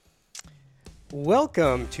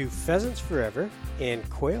Welcome to Pheasants Forever and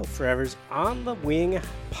Quail Forever's On the Wing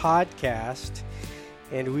podcast,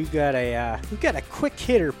 and we've got a quick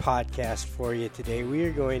hitter podcast for you today. We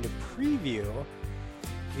are going to preview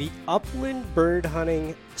the Upland Bird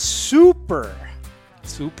Hunting Super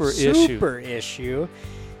issue,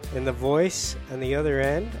 and the voice on the other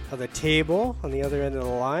end of the table, on the other end of the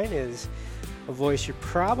line, is a voice you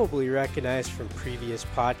probably recognize from previous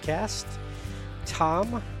podcasts,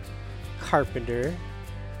 Tom Carpenter,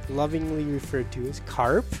 lovingly referred to as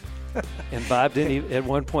Carp. And Bob didn't at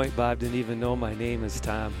one point Bob didn't even know my name is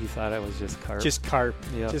Tom. He thought I was just Carp. Just Carp.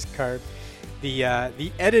 Yep. Just Carp. The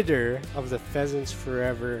editor of the Pheasants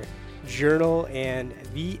Forever Journal and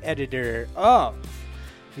the editor of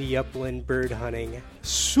the Upland Bird Hunting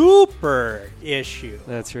Super issue.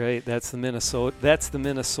 That's right. That's the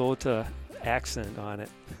Minnesota accent on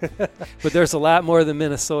it. But there's a lot more than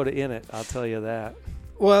Minnesota in it, I'll tell you that.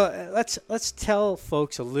 Well, let's tell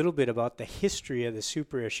folks a little bit about the history of the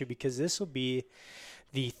super issue, because this will be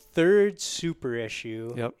the third super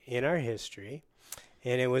issue in our history,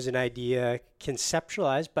 and it was an idea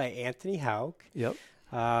conceptualized by Anthony Houck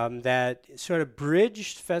that sort of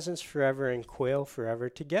bridged Pheasants Forever and Quail Forever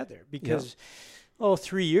together. Because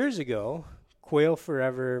 3 years ago, Quail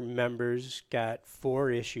Forever members got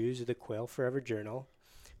 4 issues of the Quail Forever Journal.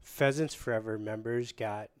 Pheasants Forever members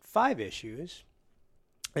got 5 issues.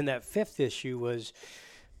 And that 5th issue was,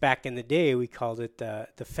 back in the day, we called it the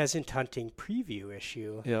Pheasant Hunting Preview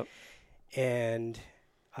issue. Yep. And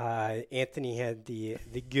Anthony had the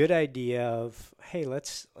good idea of, hey,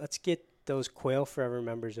 let's get those Quail Forever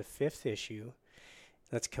members a 5th issue.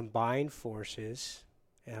 Let's combine forces.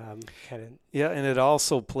 And it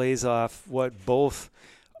also plays off what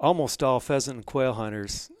almost all pheasant and quail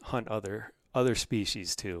hunters hunt other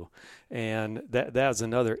species too, and that's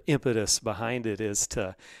another impetus behind it, is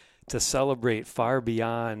to celebrate far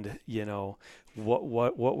beyond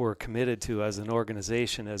what we're committed to as an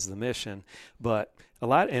organization, as the mission. But a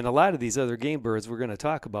lot of these other game birds we're going to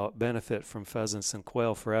talk about benefit from Pheasants and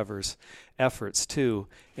Quail Forever's efforts too,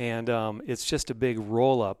 and it's just a big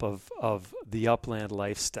roll up of the upland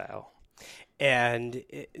lifestyle. And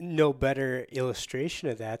no better illustration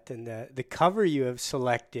of that than the cover you have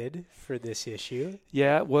selected for this issue.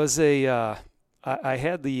 Yeah, it was I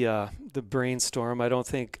had the brainstorm. I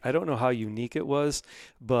don't know how unique it was,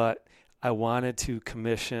 but I wanted to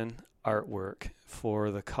commission artwork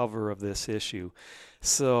for the cover of this issue.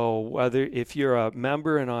 So if you're a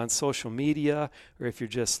member and on social media, or if you're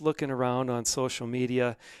just looking around on social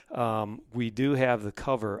media, we do have the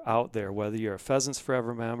cover out there, whether you're a Pheasants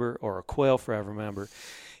Forever member or a Quail Forever member.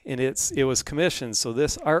 And it was commissioned. So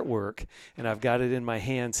this artwork, and I've got it in my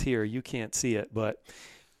hands here, you can't see it, but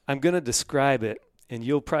I'm going to describe it. And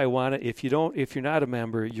you'll probably want it, if you're not a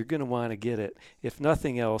member, you're going to want to get it, if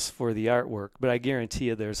nothing else, for the artwork. But I guarantee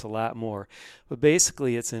you there's a lot more. But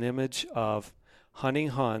basically, it's an image of hunting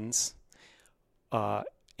Huns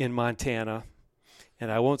in Montana. And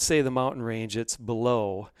I won't say the mountain range, it's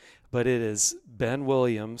below. But it is Ben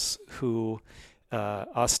Williams, who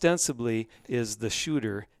ostensibly is the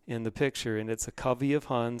shooter in the picture. And it's a covey of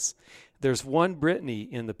Huns. There's one Brittany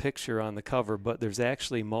in the picture on the cover, but there's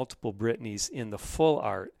actually multiple Brittany's in the full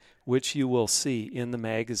art, which you will see in the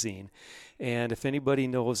magazine. And if anybody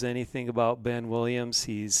knows anything about Ben Williams,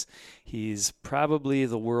 he's probably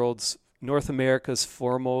North America's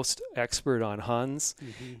foremost expert on Huns,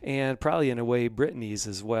 and probably in a way Brittany's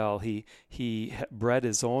as well. He bred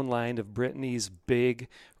his own line of Brittany's, big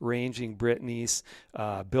ranging Brittany's,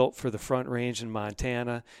 built for the Front Range in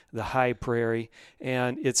Montana, the high prairie,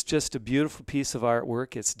 and it's just a beautiful piece of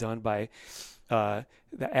artwork. It's done by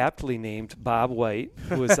the aptly named Bob White,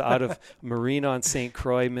 who is out of Marine on St.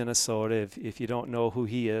 Croix, Minnesota. If you don't know who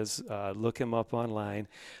he is, look him up online.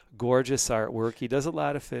 Gorgeous artwork. He does a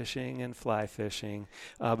lot of fishing and fly fishing,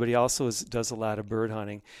 but he also does a lot of bird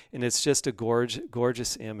hunting. And it's just a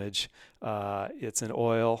gorgeous image. It's an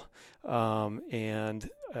oil, and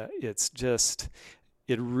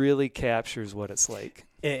it really captures what it's like.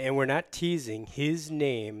 And we're not teasing. His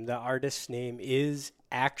name, the artist's name, is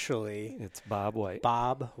actually... It's Bob White.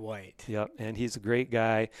 Bob White. Yep, and he's a great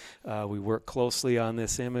guy. We work closely on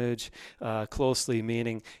this image. Closely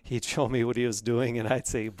meaning he'd show me what he was doing, and I'd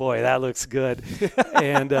say, boy, that looks good.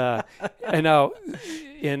 and then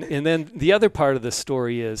the other part of the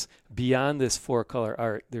story is, beyond this 4-color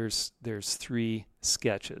art, there's 3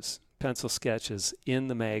 sketches, pencil sketches in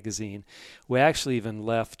the magazine. We actually even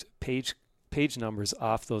left page numbers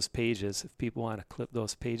off those pages if people want to clip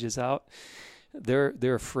those pages out,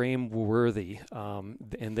 they're frame worthy,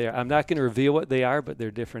 and I'm not going to reveal what they are, but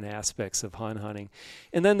they're different aspects of Hun hunting.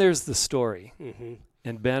 And then there's the story. Mm-hmm.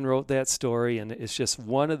 And Ben wrote that story, and it's just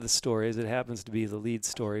one of the stories. It happens to be the lead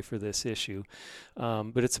story for this issue.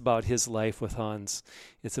 But it's about his life with Huns.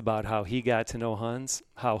 It's about how he got to know Huns,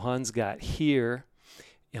 how Huns got here,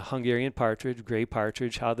 Hungarian partridge, gray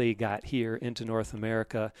partridge, how they got here into North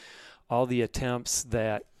America, all the attempts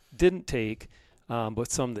that didn't take,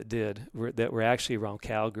 but some that did, that were actually around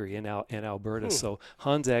Calgary and Alberta. So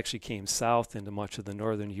Huns actually came south into much of the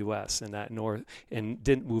northern U.S. and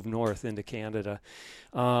didn't move north into Canada.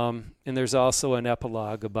 And there's also an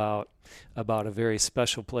epilogue about a very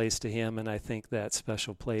special place to him, and I think that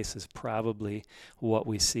special place is probably what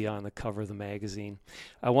we see on the cover of the magazine.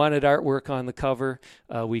 I wanted artwork on the cover.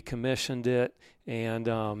 We commissioned it,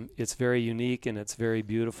 and it's very unique and it's very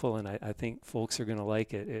beautiful, and I think folks are going to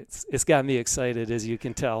like it. It's got me excited, as you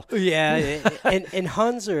can tell. Yeah, and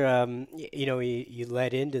Huns are, you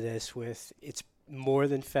led into this with it's more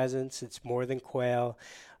than pheasants, it's more than quail.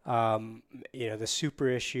 The super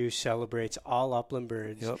issue celebrates all upland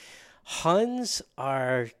birds. Yep. Huns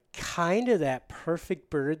are kind of that perfect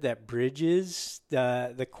bird that bridges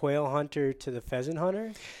the quail hunter to the pheasant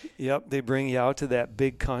hunter. Yep, they bring you out to that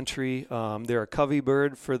big country. They're a covey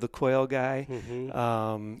bird for the quail guy,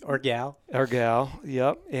 or gal.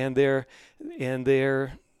 Yep, and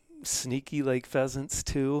they're sneaky like pheasants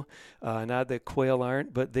too. Not that quail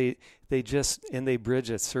aren't, but they bridge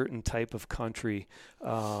a certain type of country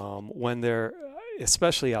when they're,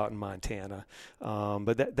 especially out in Montana.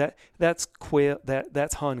 But that's quail.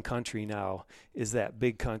 That's Hun country now. Is that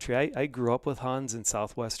big country? I grew up with Huns in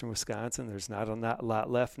southwestern Wisconsin. There's not a lot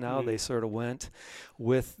left now. Mm-hmm. They sort of went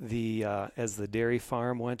with as the dairy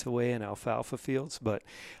farm went away and alfalfa fields. But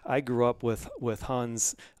I grew up with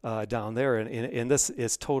Huns down there, and this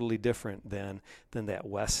is totally different than that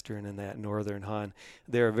western and that northern Hun.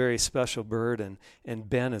 They're a very special bird, and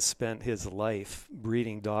Ben has spent his life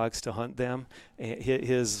breeding dogs to hunt them.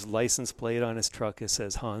 His license plate on his truck, it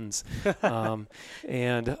says Huns,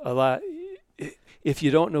 and a lot. If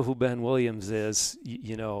you don't know who Ben Williams is,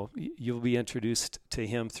 you'll be introduced to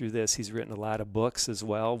him through this. He's written a lot of books as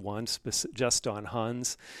well, one just on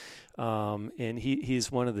Huns, and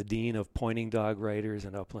he's one of the dean of pointing dog writers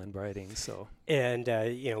and upland writing. So, and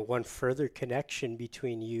one further connection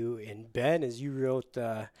between you and Ben is you wrote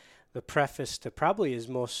the preface to probably his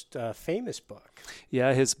most famous book.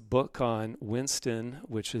 Yeah, his book on Winston,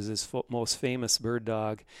 which is his most famous bird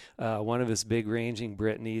dog, one of his big ranging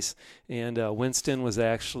Brittany's. And Winston was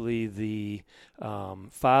actually the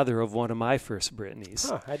father of one of my first Brittany's.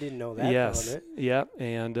 Huh, I didn't know that. Yes, yeah.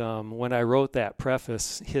 And when I wrote that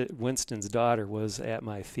preface, Winston's daughter was at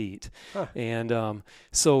my feet. Huh. And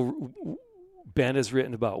so Ben has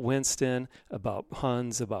written about Winston, about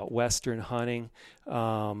Huns, about Western hunting,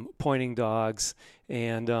 pointing dogs,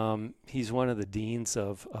 and he's one of the deans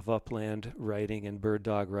of upland writing and bird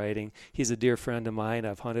dog writing. He's a dear friend of mine.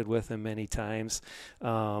 I've hunted with him many times,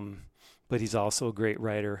 but he's also a great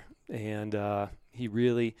writer, and he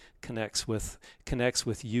really connects with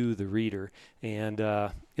you, the reader, and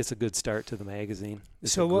it's a good start to the magazine.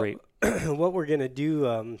 It's what we're going to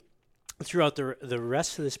do throughout the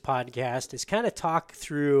rest of this podcast is kind of talk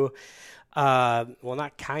through, we are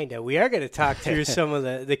going to talk through some of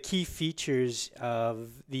the key features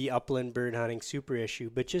of the Upland Bird Hunting Super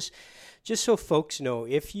Issue. But just so folks know,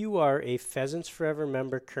 if you are a Pheasants Forever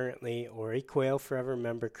member currently or a Quail Forever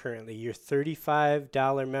member currently, your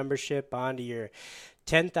 $35 membership onto your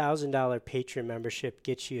 $10,000 Patreon membership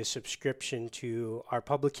gets you a subscription to our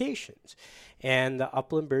publications. And the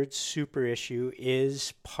Upland Birds Super Issue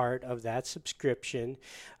is part of that subscription.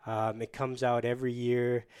 It comes out every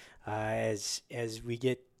year as we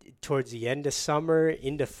get towards the end of summer,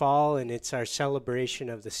 into fall, and it's our celebration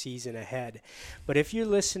of the season ahead. But if you're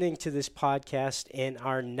listening to this podcast and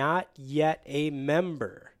are not yet a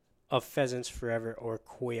member of Pheasants Forever or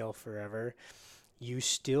Quail Forever, you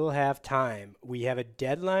still have time. We have a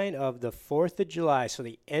deadline of the 4th of July, so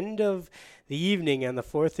the end of the evening on the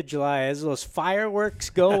 4th of July, as those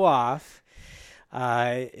fireworks go off,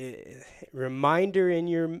 reminder in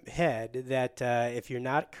your head that if you're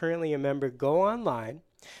not currently a member, go online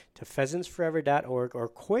to pheasantsforever.org or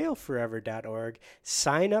quailforever.org,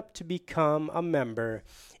 sign up to become a member,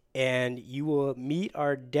 and you will meet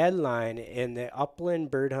our deadline, and the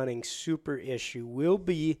Upland Bird Hunting Super Issue will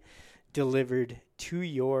be delivered to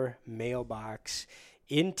your mailbox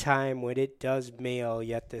in time when it does mail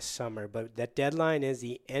yet this summer. But that deadline is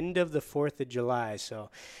the end of the 4th of July.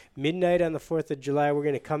 So midnight on the 4th of July, we're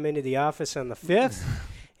going to come into the office on the 5th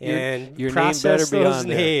and your process name better be those on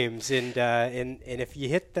there. names. And if you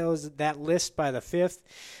hit that list by the 5th,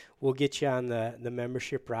 we'll get you on the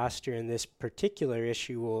membership roster. In this particular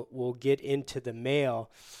issue, we'll get into the mail.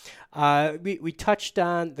 We touched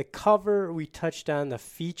on the cover. We touched on the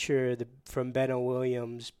feature from Ben O.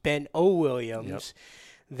 Williams. Yep.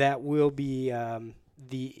 That will be the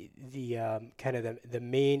kind of the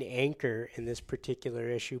main anchor in this particular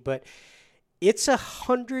issue. But it's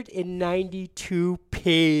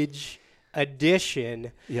 192-page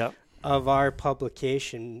edition. Yep. Of our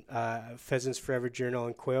publication, Pheasants Forever Journal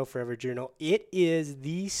and Quail Forever Journal. It is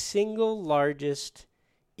the single largest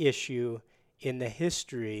issue in the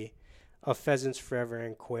history of Pheasants Forever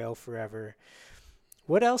and Quail Forever.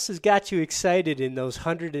 What else has got you excited in those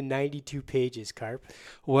 192 pages, Carp?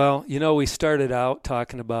 Well, we started out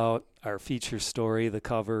talking about our feature story, the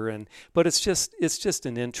cover, but it's just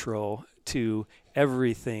an intro to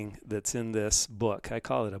everything that's in this book. I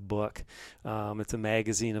call it a book. It's a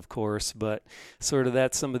magazine, of course, but sort of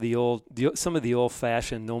that's some of the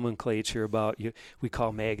old-fashioned nomenclature about we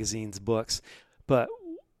call magazines books. But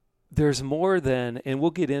there's more than, and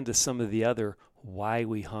we'll get into some of the other why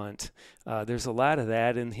we hunt. There's a lot of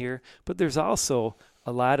that in here, but there's also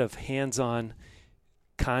a lot of hands-on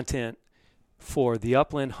content for the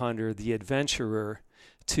upland hunter, the adventurer,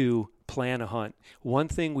 to plan a hunt. One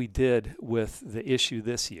thing we did with the issue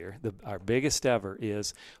this year, our biggest ever,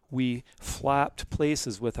 is we flopped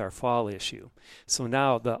places with our fall issue. So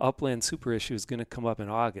now the Upland Super issue is going to come up in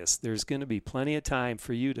August. There's going to be plenty of time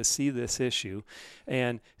for you to see this issue.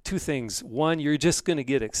 And two things. One, you're just going to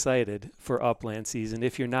get excited for Upland season.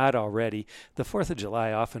 If you're not already, the 4th of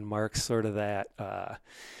July often marks sort of that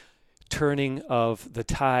turning of the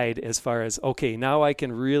tide as far as, okay, now I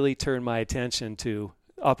can really turn my attention to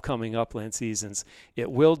upcoming upland seasons.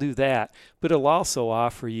 It will do that, but it'll also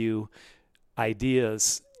offer you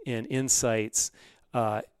ideas and insights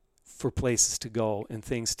for places to go and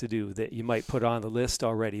things to do that you might put on the list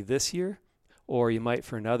already this year, or you might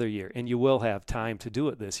for another year, and you will have time to do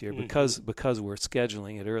it this year because we're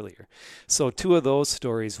scheduling it earlier. So two of those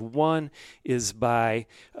stories. One is by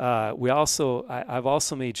I've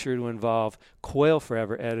also made sure to involve Quail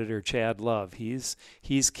Forever editor Chad Love. He's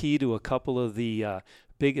key to a couple of the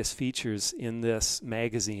biggest features in this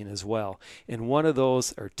magazine as well. And one of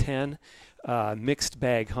those are 10 mixed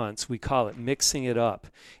bag hunts. We call it mixing it up.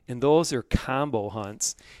 And those are combo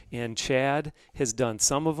hunts. And Chad has done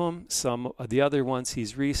some of them, some of the other ones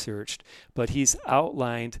he's researched, but he's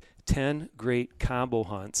outlined 10 great combo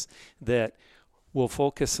hunts that will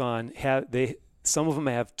focus on, some of them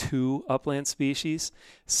have 2 upland species,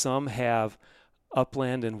 some have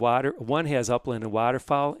upland and water. One has upland and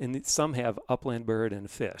waterfowl, and some have upland bird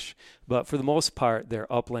and fish. But for the most part,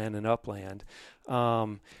 they're upland and upland.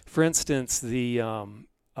 For instance, the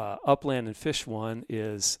upland and fish one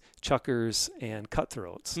is chukars and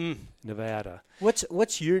cutthroats, Nevada.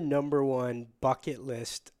 What's your number one bucket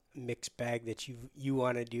list mixed bag that you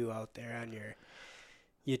want to do out there on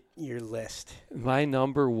your list? My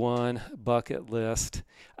number one bucket list.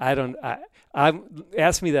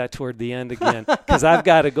 Ask me that toward the end again, because I've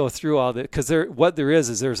got to go through all that. Because what there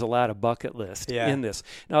is there's a lot of bucket list in this.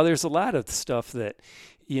 Now there's a lot of stuff that,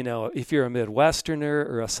 if you're a Midwesterner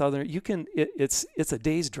or a Southerner, it's a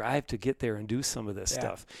day's drive to get there and do some of this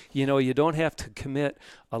stuff. You don't have to commit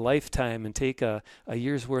a lifetime and take a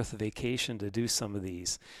year's worth of vacation to do some of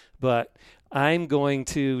these. But I'm going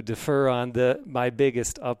to defer on my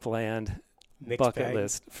biggest upland mixed bucket bag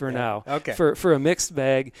list for now. Okay. For a mixed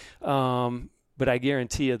bag, but I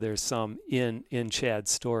guarantee you there's some in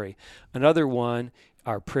Chad's story. Another one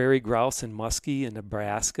are prairie grouse and muskie in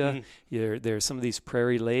Nebraska. There's some of these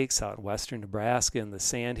prairie lakes out in western Nebraska in the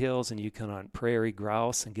sandhills, and you can hunt prairie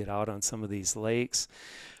grouse and get out on some of these lakes.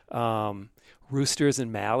 Roosters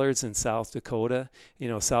and mallards in South Dakota.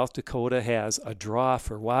 South Dakota has a draw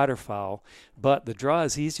for waterfowl, but the draw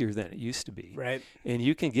is easier than it used to be. Right. And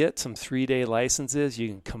you can get some 3-day licenses. You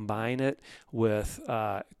can combine it with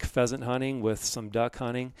pheasant hunting with some duck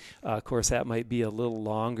hunting. Of course, that might be a little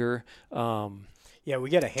longer. We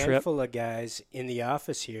got a handful of guys in the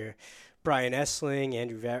office here. Brian Essling,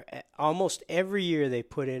 Andrew almost every year they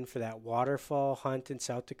put in for that waterfowl hunt in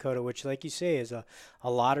South Dakota, which, like you say, is a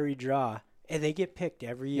lottery draw. And they get picked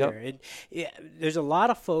every year. Yep. There's a lot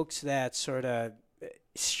of folks that sort of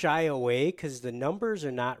shy away because the numbers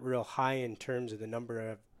are not real high in terms of the number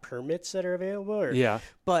of permits that are available.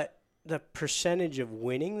 But the percentage of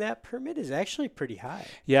winning that permit is actually pretty high.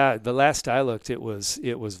 Yeah, the last I looked, it was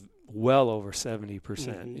well over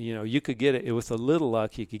 70%. You know, you could get it with a little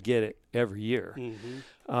luck. You could get it every year.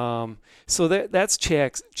 So that's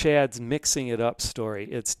Chad's mixing it up story.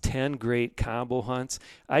 It's 10 great combo hunts.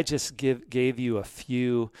 I just gave you a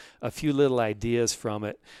few little ideas from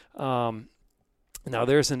it. Now,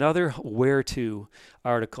 there's another Where To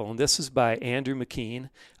article, and this is by Andrew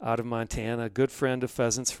McKean out of Montana, a good friend of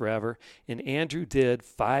Pheasants Forever. And Andrew did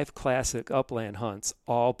 5 classic upland hunts,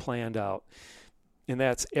 all planned out. And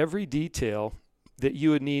that's every detail that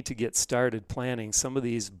you would need to get started planning some of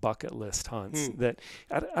these bucket list hunts. That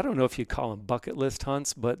I don't know if you call them bucket list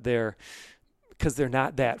hunts, but because they're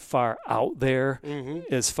not that far out there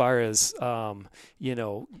as far as,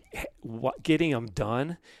 getting them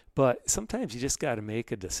done. But sometimes you just got to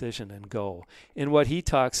make a decision and go. And what he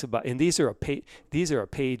talks about, and these are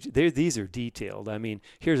detailed. I mean,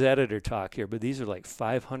 here's editor talk here, but these are like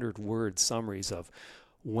 500-word summaries of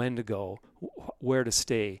when to go, where to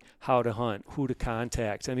stay, how to hunt, who to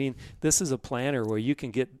contact. I mean, this is a planner where you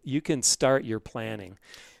can start your planning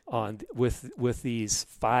with these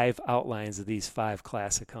 5 outlines of these 5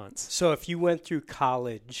 classic hunts. So if you went through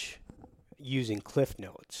college using Cliff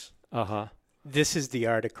Notes, this is the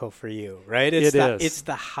article for you, right? It's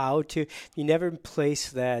the how to. You never made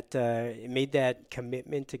that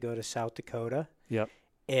commitment to go to South Dakota. Yep.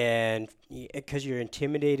 And because you're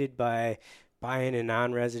intimidated by buying a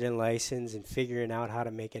non-resident license and figuring out how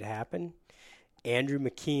to make it happen. Andrew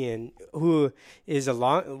McKean, who was a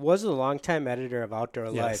longtime editor of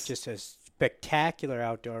Outdoor Life, just a spectacular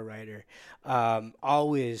outdoor writer,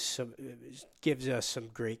 always gives us some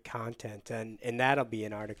great content, and that'll be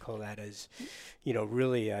an article that is,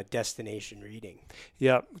 really a destination reading.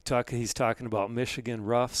 Yeah, he's talking about Michigan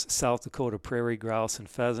ruffs, South Dakota prairie grouse and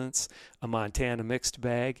pheasants, a Montana mixed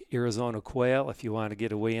bag, Arizona quail if you want to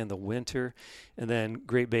get away in the winter, and then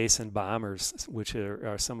Great Basin bombers, which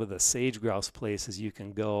are some of the sage grouse places you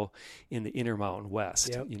can go in the Intermountain West.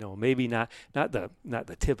 Yep. Maybe not the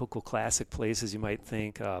typical classic places you might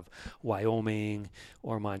think of, Wyoming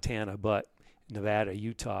or Montana, but Nevada,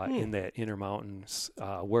 Utah, in that Intermountains,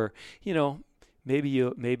 where maybe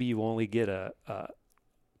you only get a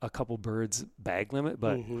couple birds bag limit,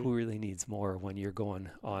 but who really needs more when you're going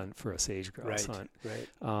on for a sage grouse hunt?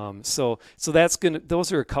 Right. So that's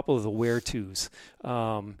those are a couple of the where tos.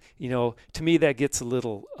 To me that gets a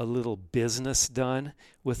little business done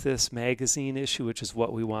with this magazine issue, which is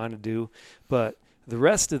what we want to do. But the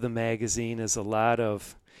rest of the magazine is a lot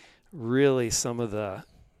of really some of the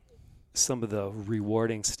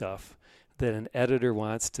rewarding stuff that an editor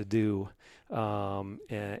wants to do.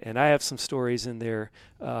 And I have some stories in there,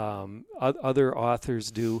 other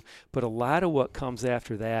authors do, but a lot of what comes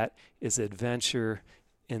after that is adventure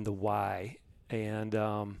and the why. And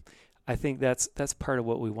I think that's part of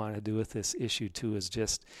what we want to do with this issue too, is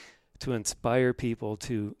just to inspire people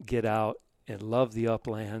to get out and love the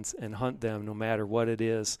uplands and hunt them no matter what it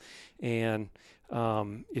is. And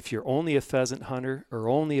if you're only a pheasant hunter or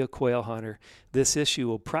only a quail hunter, this issue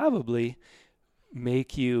will probably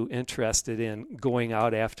make you interested in going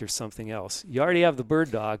out after something else. You already have the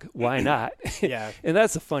bird dog. Why not? Yeah. And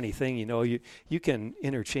that's a funny thing, you can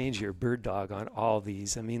interchange your bird dog on all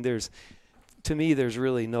these. I mean, there's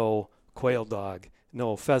really no quail dog,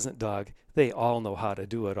 no pheasant dog. They all know how to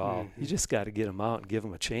do it all. You just got to get them out and give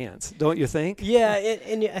them a chance, don't you think? Yeah,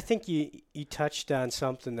 and I think you touched on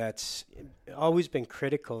something that's always been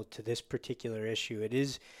critical to this particular issue. It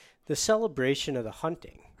is the celebration of the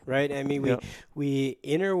hunting, right? I mean, we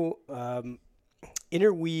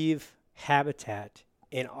interweave habitat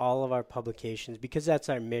in all of our publications because that's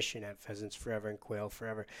our mission at Pheasants Forever and Quail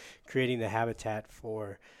Forever, creating the habitat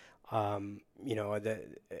for,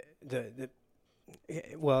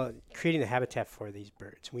 creating the habitat for these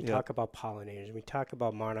birds. We talk about pollinators, and we talk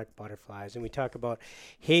about monarch butterflies, and we talk about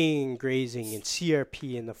haying, grazing, and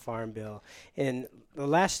CRP in the Farm Bill. And the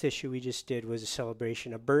last issue we just did was a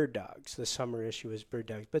celebration of bird dogs. The summer issue was bird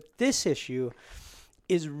dogs. But this issue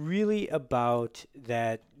is really about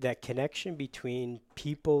that connection between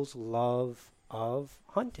people's love of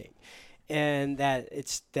hunting. And that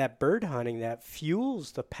it's that bird hunting that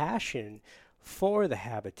fuels the passion for the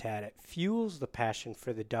habitat. It fuels the passion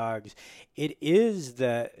for the dogs. It is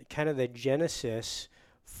the kind of the genesis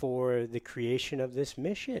for the creation of this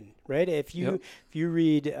mission, right? If you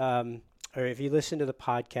read or if you listen to the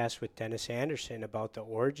podcast with Dennis Anderson about the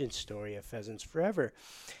origin story of Pheasants Forever,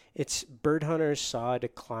 it's bird hunters saw a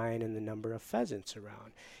decline in the number of pheasants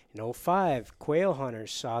around. In 2005, quail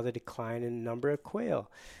hunters saw the decline in the number of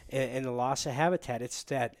quail and the loss of habitat. It's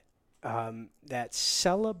that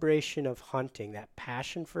celebration of hunting, that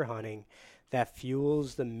passion for hunting, that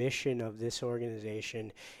fuels the mission of this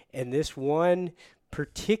organization. And this one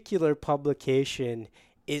particular publication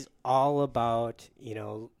is all about,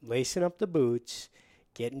 lacing up the boots,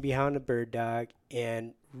 getting behind a bird dog,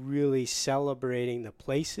 and really celebrating the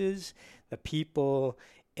places, the people,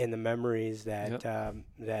 and the memories that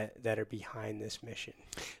that are behind this mission.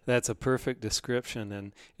 That's a perfect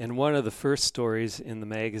description. And one of the first stories in the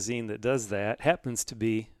magazine that does that happens to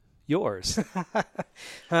be yours.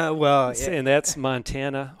 And that's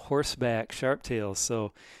Montana horseback sharptails.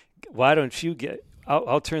 So why don't you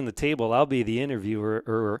I'll turn the table. I'll be the interviewer,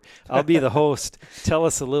 or I'll be the host. Tell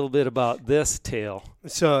us a little bit about this tale.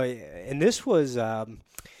 So, and this was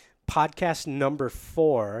podcast number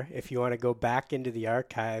 4. If you want to go back into the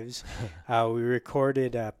archives, we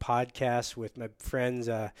recorded a podcast with my friends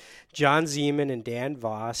John Zeman and Dan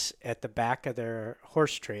Voss at the back of their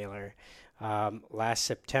horse trailer last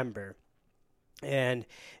September. And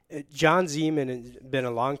John Zeman has been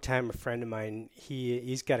a long time a friend of mine.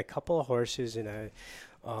 He's got a couple of horses and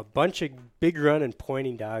a bunch of big running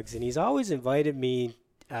pointing dogs, and he's always invited me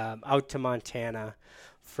out to Montana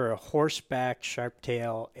for a horseback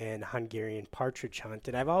sharptail and Hungarian partridge hunt.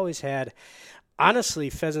 And I've always had, honestly,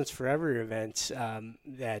 Pheasants Forever events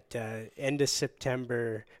that end of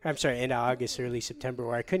August, early September,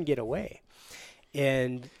 where I couldn't get away.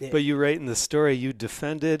 But you write in the story you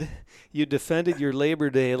defended your Labor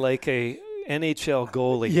Day like a NHL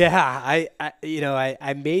goalie. Yeah,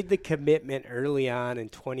 I made the commitment early on in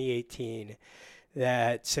 2018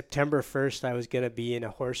 that September 1st I was going to be in a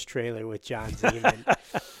horse trailer with John Zeman.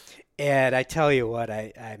 And I tell you what,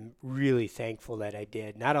 I'm really thankful that I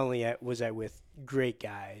did. Not only was I with great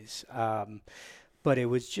guys, but it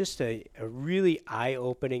was just a really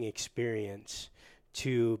eye-opening experience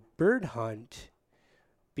to bird hunt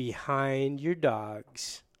behind your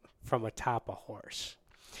dogs from atop a horse.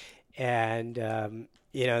 And,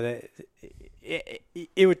 it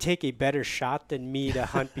would take a better shot than me to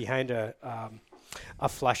hunt behind a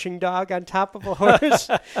Flushing dog on top of a horse.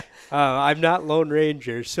 I'm not Lone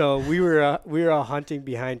Ranger. So we were all hunting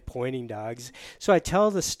behind pointing dogs. So I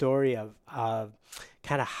tell the story of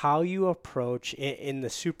kind of how you approach, in the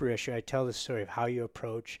super issue, I tell the story of how you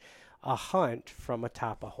approach a hunt from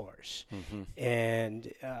atop a horse. Mm-hmm.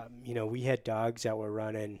 And, we had dogs that were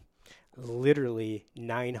running literally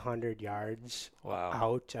 900 yards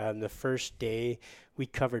out. The first day, we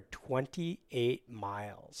covered 28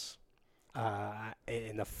 miles.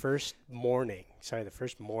 In the first morning.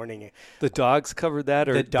 The dogs covered that,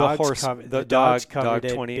 or the horse? The dogs covered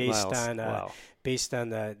it 28 based on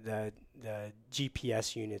the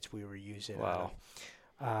GPS units we were using. Wow.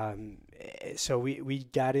 So we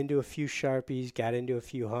got into a few Sharpies, got into a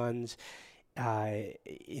few Huns.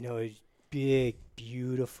 Big,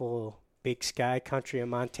 beautiful, big sky country in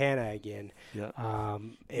Montana again. Yeah.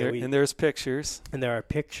 And there's pictures. And there are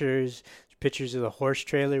pictures of the horse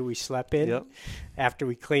trailer we slept in after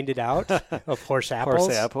we cleaned it out of horse apples.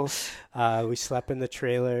 We slept in the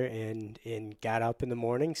trailer and got up in the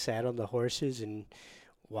morning, saddled the horses, and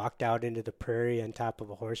walked out into the prairie on top of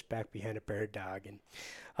a horseback behind a bird dog. And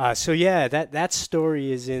that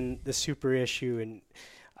story is in the super issue. And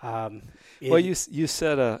you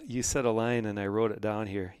said a line, and I wrote it down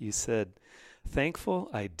here. You said, "Thankful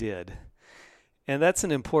I did," and that's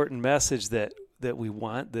an important message that we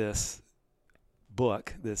want this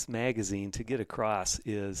book, this magazine, to get across.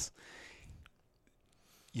 Is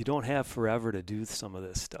you don't have forever to do some of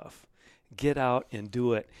this stuff. Get out and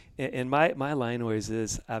do it. And my line always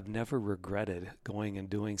is, I've never regretted going and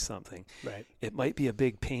doing something. Right. It might be a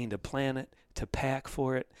big pain to plan it, to pack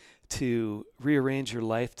for it, to rearrange your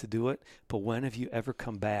life to do it, but when have you ever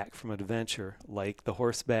come back from an adventure like the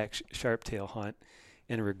horseback sharptail hunt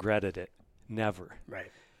and regretted it? Never.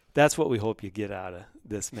 Right. That's what we hope you get out of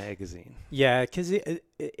this magazine. Yeah, because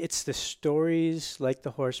it's the stories like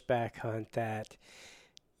the horseback hunt that,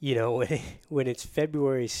 when it's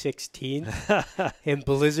February 16th and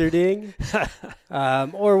blizzarding,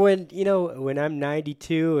 or when I'm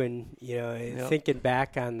 92 and, thinking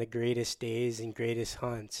back on the greatest days and greatest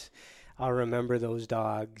hunts, I'll remember those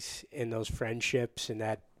dogs and those friendships and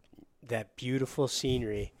that beautiful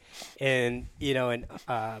scenery. And, an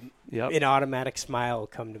automatic smile will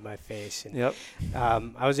come to my face. And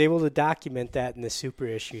I was able to document that in the super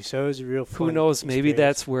issue. So it was a real fun Who knows, experience. Maybe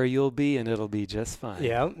that's where you'll be and it'll be just fine.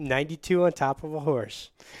 Yeah, 92 on top of a horse.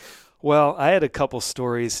 Well, I had a couple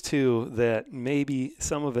stories too that maybe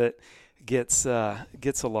some of it gets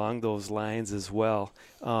along those lines as well,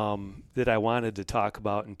 that I wanted to talk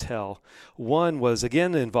about and tell. One was,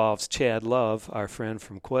 again, involves Chad Love, our friend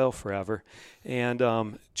from Quail Forever. And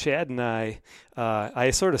Chad and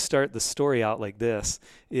I sort of start the story out like this,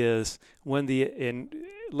 is when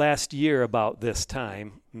last year about this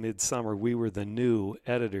time, midsummer, we were the new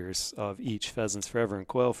editors of each Pheasants Forever and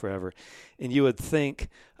Quail Forever. And you would think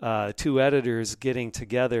two editors getting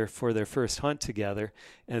together for their first hunt together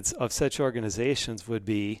and of such organizations would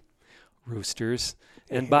be roosters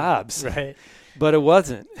and bobs. Right. But it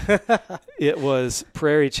wasn't. It was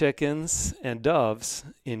prairie chickens and doves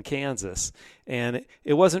in Kansas. And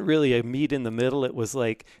it wasn't really a meet in the middle. It was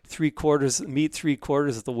like three quarters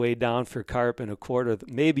of the way down for Carp and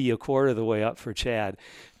maybe a quarter of the way up for Chad,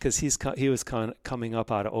 because he was coming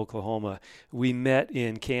up out of Oklahoma. We met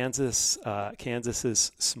in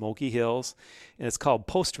Kansas's Smoky Hills, and it's called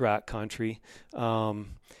Post Rock Country.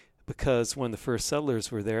 Because when the first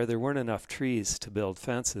settlers were there weren't enough trees to build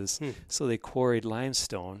fences, so they quarried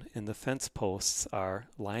limestone, and the fence posts are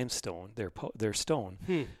limestone. They're stone,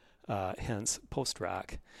 hence post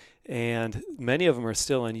rock. And many of them are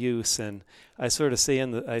still in use. And I sort of say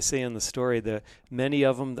in the story that many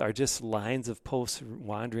of them are just lines of posts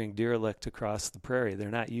wandering derelict across the prairie.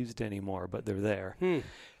 They're not used anymore, but they're there.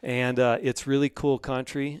 And it's really cool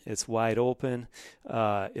country. It's wide open.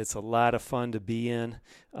 It's a lot of fun to be in.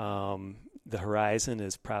 The horizon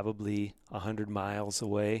is probably 100 miles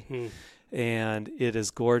away. And it is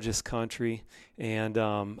gorgeous country. And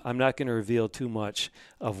I'm not going to reveal too much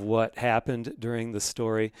of what happened during the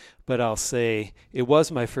story, but I'll say it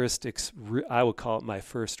was my first, I would call it my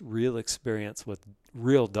first real experience with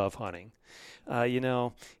real dove hunting.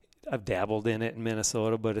 I've dabbled in it in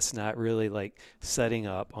Minnesota, but it's not really like setting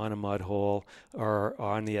up on a mud hole or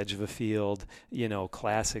on the edge of a field,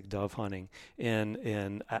 classic dove hunting.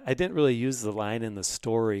 And I didn't really use the line in the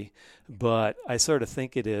story, but I sort of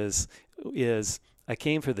think it is I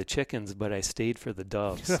came for the chickens, but I stayed for the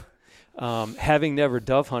doves. Having never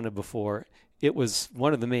dove hunted before, it was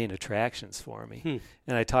one of the main attractions for me.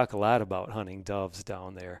 And I talk a lot about hunting doves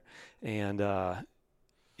down there. And I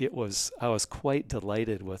was quite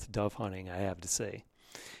delighted with dove hunting, I have to say.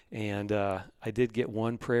 And I did get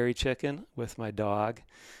one prairie chicken with my dog,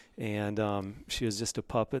 and she was just a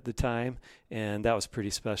pup at the time, and that was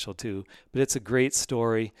pretty special too. But it's a great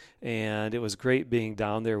story, and it was great being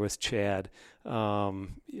down there with Chad.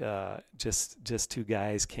 Just two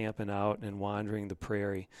guys camping out and wandering the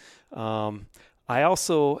prairie. I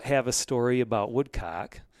also have a story about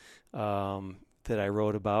woodcock that I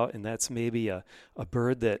wrote about, and that's maybe a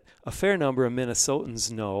bird that a fair number of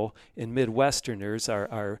Minnesotans know, and Midwesterners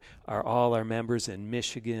are all our members in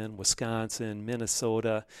Michigan, Wisconsin,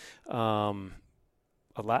 Minnesota,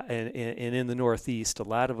 a lot, and in the Northeast. A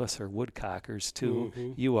lot of us are woodcockers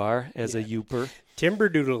too. You are, as a Yooper. Timber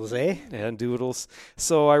doodles, eh? And doodles.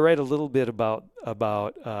 So I write a little bit about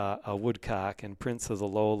a woodcock and Prince of the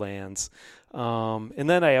Lowlands. And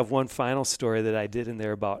then I have one final story that I did in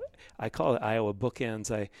there about, I call it Iowa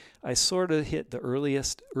bookends. I sort of hit the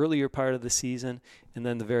earlier part of the season and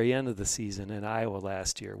then the very end of the season in Iowa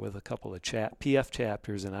last year with a couple of PF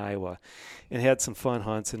chapters in Iowa, and had some fun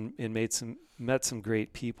hunts and met some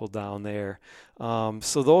great people down there.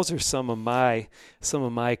 So those are some of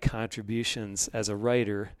my contributions as a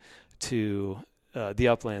writer to the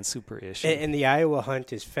Upland Super Issue. And the Iowa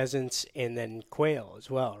hunt is pheasants and then quail as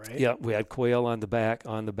well, right? Yeah, we had quail on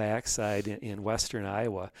the backside in western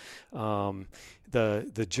Iowa.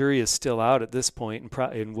 The jury is still out at this point,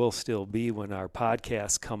 and will still be when our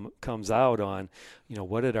podcast comes out on,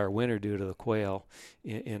 what did our winter do to the quail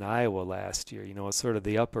in Iowa last year? It's sort of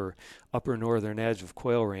the upper northern edge of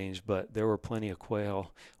quail range, but there were plenty of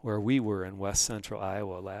quail where we were in west central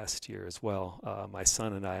Iowa last year as well. My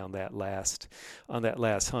son and I on that last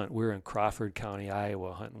hunt, we were in Crawford County,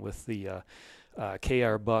 Iowa, hunting with the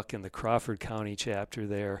K.R. Buck and the Crawford County chapter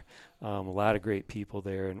there. A lot of great people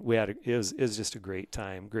there, and it was just a great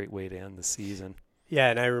time, great way to end the season. Yeah,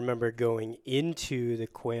 and I remember going into the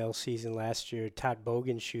quail season last year. Todd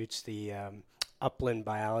Bogenschutz, the upland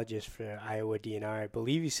biologist for Iowa DNR, I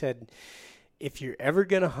believe he said, if you're ever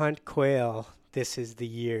going to hunt quail, this is the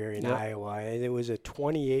year in Iowa. And it was a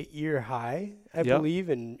 28-year high, I believe,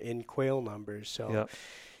 in quail numbers. So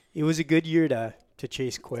it was a good year to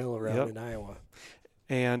chase quail around in Iowa.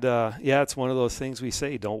 And it's one of those things we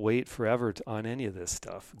say, don't wait forever on any of this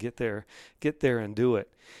stuff. Get there and do it.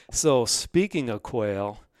 So speaking of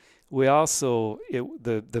quail, we also,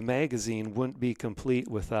 the magazine wouldn't be complete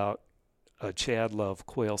without a Chad Love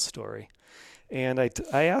quail story. And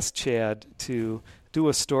I asked Chad to do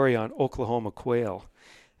a story on Oklahoma quail.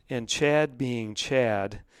 And Chad, being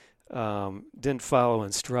Chad, didn't follow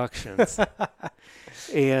instructions.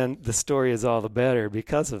 And the story is all the better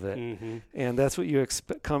because of it. Mm-hmm. And that's what you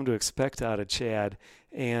come to expect out of Chad.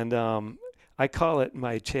 And I call it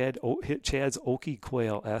my Chad's Okie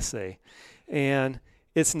Quail essay. And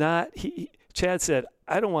it's not, Chad said,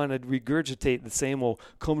 I don't want to regurgitate the same old,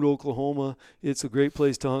 come to Oklahoma, it's a great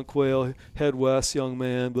place to hunt quail, head west, young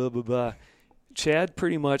man, blah, blah, blah. Chad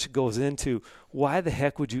pretty much goes into why the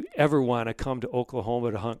heck would you ever want to come to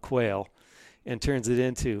Oklahoma to hunt quail, and turns it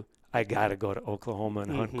into, I got to go to Oklahoma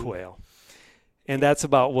and hunt quail. And that's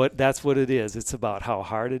what it is. It's about how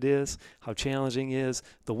hard it is, how challenging it is,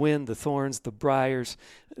 the wind, the thorns, the briars,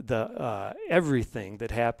 the everything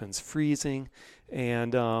that happens, freezing,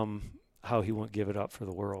 and how he won't give it up for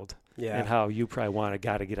the world. Yeah. And how you probably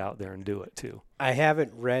got to get out there and do it too. I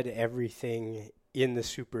haven't read everything in the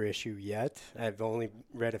super issue yet. I've only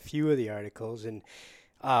read a few of the articles, and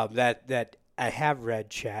that I have read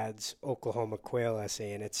Chad's Oklahoma Quail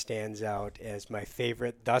essay, and it stands out as my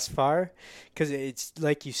favorite thus far, because it's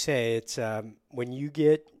like you say, it's when you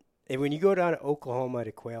go down to Oklahoma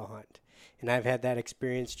to quail hunt, and I've had that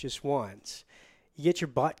experience just once, you get your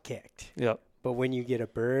butt kicked. Yep. But when you get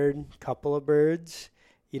a couple of birds,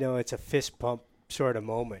 it's a fist pump sort of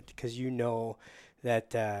moment, because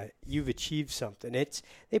that you've achieved something.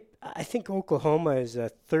 I think Oklahoma is the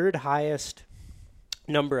third highest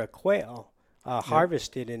number of quail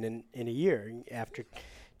harvested in a year, after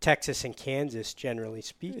Texas and Kansas, generally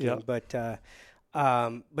speaking. Yep. But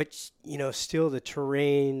still the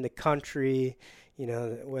terrain, the country,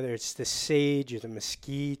 whether it's the sage or the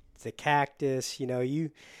mesquite, the cactus,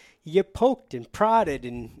 you get poked and prodded,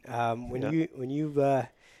 and when you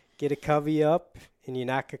get a covey up and you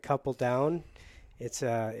knock a couple down, it's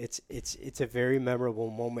a very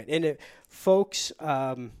memorable moment. And folks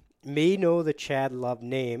may know the Chad Love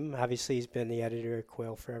name. Obviously, he's been the editor of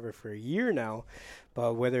Quail Forever for a year now.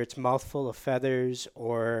 But whether it's Mouthful of Feathers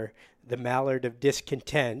or the Mallard of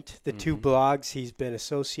Discontent, the two blogs he's been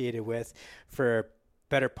associated with for a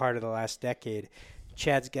better part of the last decade,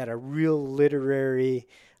 Chad's got a real literary,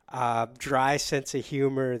 dry sense of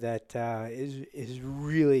humor that is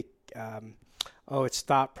really it's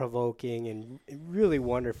thought-provoking and really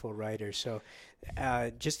wonderful writer. So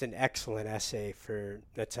just an excellent essay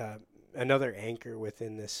that's another anchor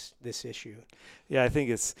within this issue. Yeah, I think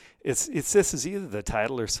it's this is either the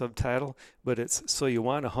title or subtitle, but it's So You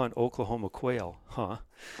Want to Hunt Oklahoma Quail, huh?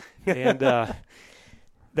 And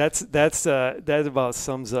that about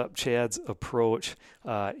sums up Chad's approach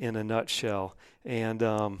in a nutshell. And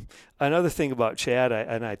another thing about Chad,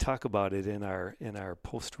 I talk about it in our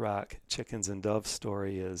post-rock chickens and doves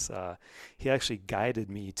story, is he actually guided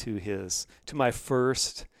me to my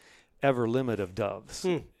first ever limit of doves.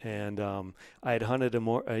 And I had hunted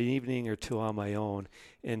an evening or two on my own,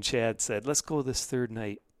 and Chad said, let's go this third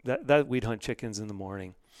night. That we'd hunt chickens in the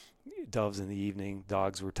morning, doves in the evening,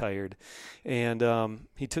 dogs were tired. And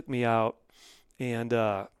he took me out, and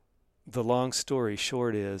the long story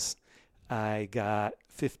short is I got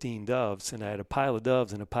 15 doves, and I had a pile of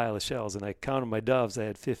doves and a pile of shells, and I counted my doves. I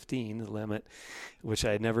had 15, the limit, which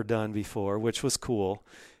I had never done before, which was cool.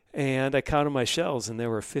 And I counted my shells, and there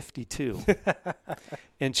were 52.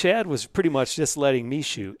 And Chad was pretty much just letting me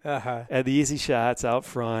shoot at the easy shots out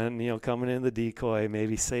front, coming in the decoy,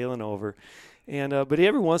 maybe sailing over. And but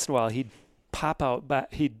every once in a while, he'd pop out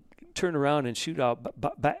back. He'd turn around and shoot out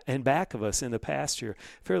and back of us in the pasture,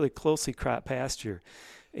 fairly closely cropped pasture.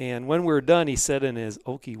 And when we were done, he said in his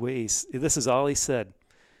Okie ways, this is all he said,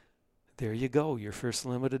 there you go, your first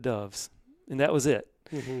limit of doves. And that was it.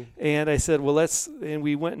 Mm-hmm. And I said, well, and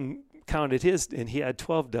we went and counted his, and he had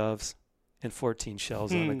 12 doves and 14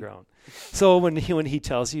 shells on the ground. So when he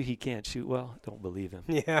tells you he can't shoot well, don't believe him.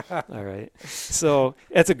 Yeah. All right. So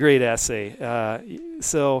that's a great essay.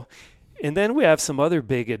 And then we have some other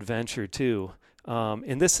big adventure too.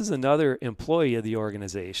 And this is another employee of the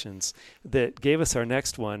organizations that gave us our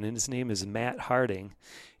next one, and his name is Matt Harding,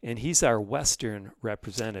 and he's our Western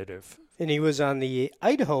representative. And he was on the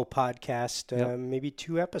Idaho podcast maybe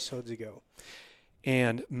 2 episodes ago.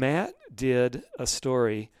 And Matt did a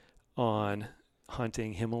story on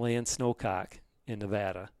hunting Himalayan snowcock in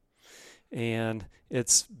Nevada. And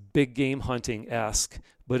it's big game hunting-esque,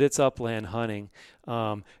 but it's upland hunting.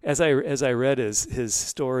 As I read his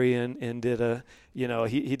story and did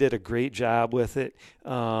he did a great job with it.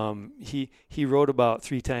 He wrote about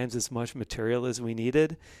 3 times as much material as we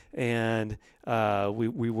needed, and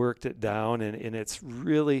we worked it down, and it's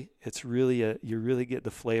really you really get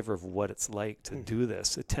the flavor of what it's like to do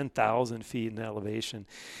this at 10,000 feet in elevation.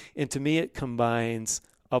 And to me, it combines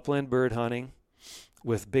upland bird hunting,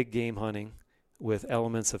 with big game hunting, with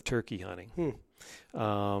elements of turkey hunting.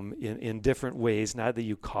 In different ways, not that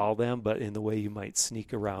you call them, but in the way you might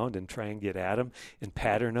sneak around and try and get at them and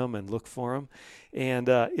pattern them and look for them. And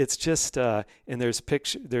it's just, and there's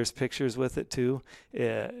pictures with it too.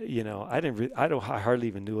 You know, I hardly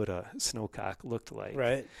even knew what a snowcock looked like.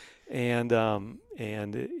 Right. And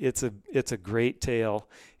it's a great tale,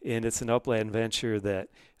 and it's an upland venture that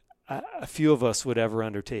a few of us would ever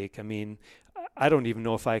undertake. I mean, I don't even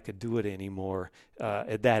know if I could do it anymore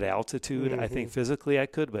at that altitude. I think physically I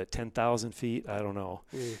could, but 10,000 feet, I don't know.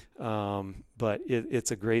 But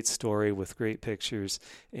it's a great story with great pictures,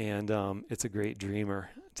 and it's a great dreamer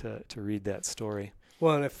to read that story.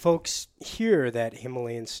 Well, and if folks hear that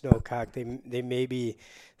Himalayan snowcock, they maybe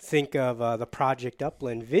think of the Project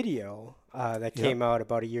Upland video that came out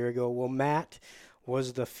about a year ago. Well, Matt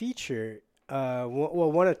was the feature.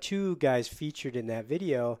 One of two guys featured in that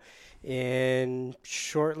video. And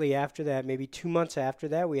shortly after that, maybe 2 months after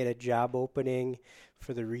that, we had a job opening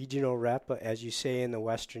for the regional rep, as you say, in the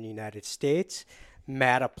Western United States.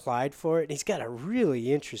 Matt applied for it, and he's got a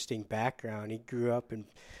really interesting background. He grew up in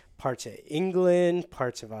parts of England,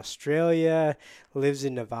 parts of Australia, lives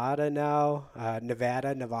in Nevada now,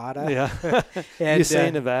 Nevada. Yeah, and, you say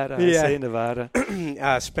Nevada, I say Nevada.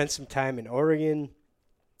 Spent some time in Oregon,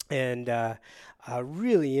 and a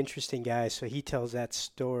really interesting guy. So he tells that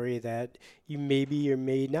story that you maybe or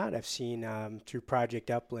may not have seen through Project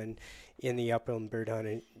Upland in the Upland Bird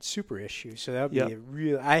Hunting Super Issue. So that would be a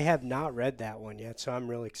real. I have not read that one yet, so I'm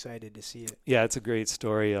really excited to see it. Yeah, it's a great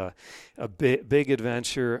story. A big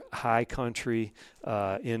adventure, high country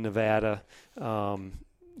in Nevada.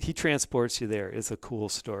 He transports you there. It's a cool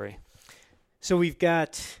story. So we've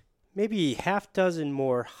got maybe half dozen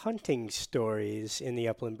more hunting stories in the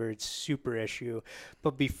Upland Birds Super Issue.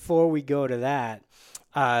 But before we go to that,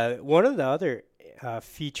 one of the other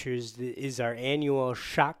features is our annual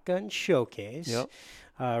Shotgun Showcase,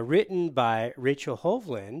 written by Rachel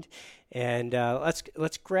Hovland. And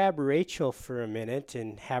let's grab Rachel for a minute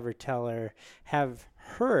and have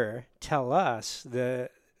her tell us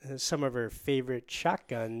some of her favorite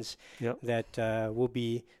shotguns that will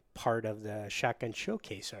be part of the Shotgun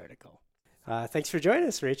Showcase article. Thanks for joining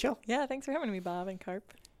us, Rachel. Yeah, thanks for having me, Bob and Carp.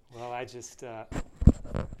 Well, I just,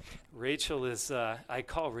 Rachel is, I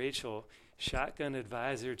call Rachel shotgun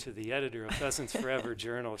advisor to the editor of Pheasants Forever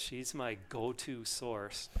Journal. She's my go-to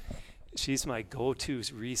source. She's my go-to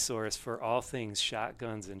resource for all things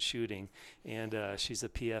shotguns and shooting, and she's a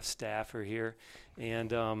PF staffer here.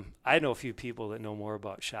 And I know a few people that know more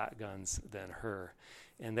about shotguns than her.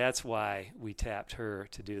 And that's why we tapped her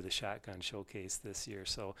to do the Shotgun Showcase this year.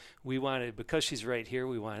 So we wanted, because she's right here,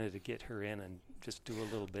 we wanted to get her in and just do a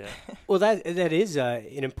little bit. Well, that is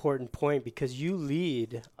an important point, because you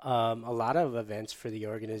lead a lot of events for the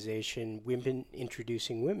organization, Women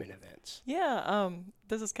Introducing Women events. Yeah,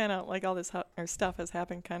 this is kind of like all this our stuff has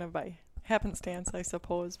happened kind of by happenstance, I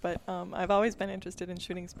suppose. But I've always been interested in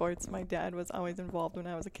shooting sports. My dad was always involved when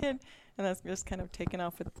I was a kid, and that's just kind of taken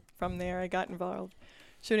off from there. I got involved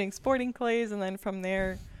shooting sporting clays, and then from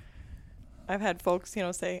there I've had folks,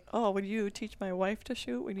 say, oh, would you teach my wife to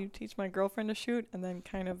shoot? Would you teach my girlfriend to shoot? And then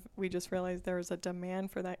kind of we just realized there was a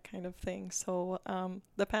demand for that kind of thing. So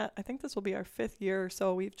I think this will be our 5th year or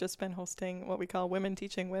so. We've just been hosting what we call Women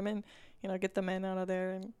Teaching Women, get the men out of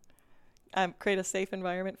there and create a safe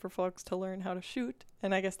environment for folks to learn how to shoot.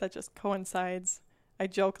 And I guess that just coincides. I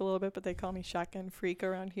joke a little bit, but they call me shotgun freak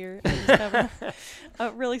around here. I just have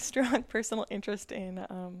a really strong personal interest in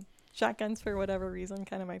shotguns for whatever reason,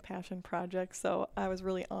 kind of my passion project. So I was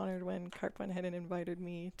really honored when Carp went ahead and invited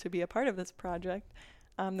me to be a part of this project.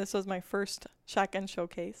 This was my first Shotgun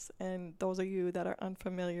Showcase, and those of you that are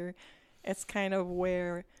unfamiliar, it's kind of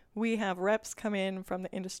where we have reps come in from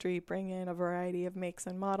the industry, bring in a variety of makes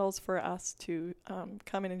and models for us to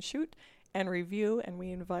come in and shoot and review, and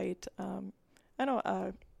we invite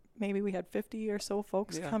maybe we had 50 or so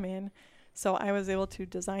folks come in. So I was able to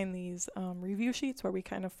design these review sheets where we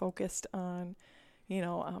kind of focused on,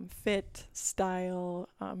 fit, style,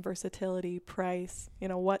 versatility, price,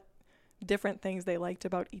 what different things they liked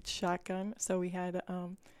about each shotgun. So we had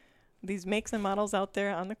these makes and models out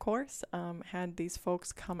there on the course, had these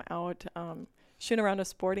folks come out, shoot around a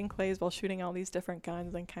sporting clays while shooting all these different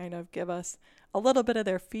guns and kind of give us a little bit of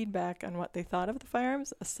their feedback on what they thought of the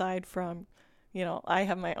firearms, aside from I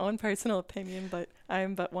have my own personal opinion, but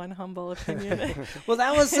I'm but one humble opinion. Well,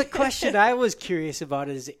 that was the question I was curious about,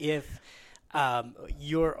 is if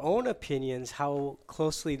your own opinions, how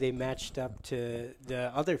closely they matched up to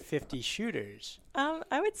the other 50 shooters.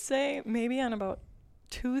 I would say maybe on about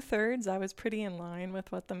 2/3, I was pretty in line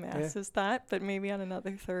with what the masses thought, but maybe on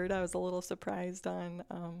another third, I was a little surprised on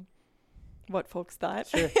what folks thought.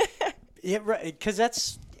 Sure. Yeah, right. Because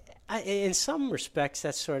that's, in some respects,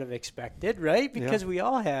 that's sort of expected, right? Because we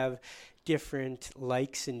all have different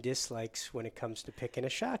likes and dislikes when it comes to picking a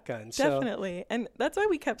shotgun. Definitely. And that's why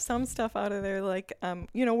we kept some stuff out of there. Like,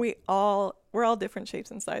 you know, we're all different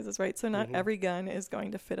shapes and sizes, right? So not every gun is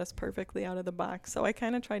going to fit us perfectly out of the box. So I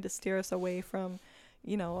kind of tried to steer us away from,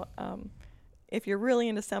 you know, if you're really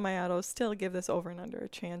into semi-autos, still give this over and under a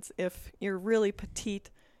chance. If you're really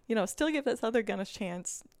petite, you know, still give this other gun a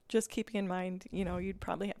chance. Just keeping in mind, you know, you'd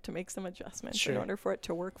probably have to make some adjustments in order for it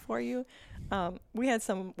to work for you. We had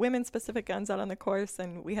some women-specific guns out on the course,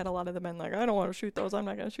 and we had a lot of the men like, I don't want to shoot those. I'm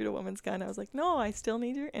not going to shoot a woman's gun. I was like, no, I still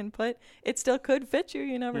need your input. It still could fit you.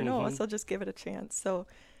 You never know. So just give it a chance. So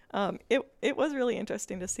it was really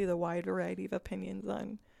interesting to see the wide variety of opinions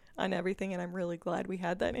on everything, and I'm really glad we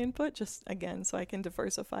had that input, just, again, so I can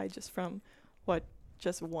diversify just from what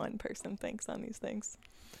just one person thinks on these things.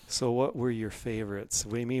 So what were your favorites?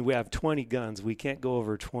 We have 20 guns. We can't go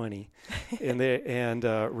over 20. And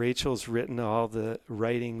Rachel's written all the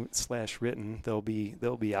writing/written. They'll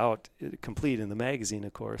be out complete in the magazine,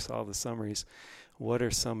 of course, all the summaries. What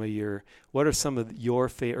are some of your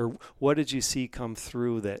favorite, or what did you see come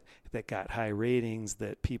through that got high ratings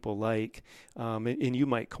that people like? And you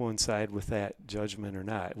might coincide with that judgment or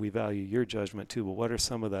not. We value your judgment too, but what are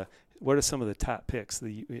some of the top picks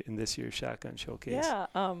in this year's Shotgun Showcase? Yeah,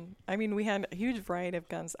 I mean, we had a huge variety of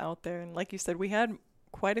guns out there, and like you said, we had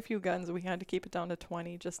quite a few guns. We had to keep it down to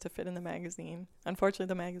 20 just to fit in the magazine. Unfortunately,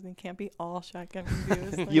 the magazine can't be all shotgun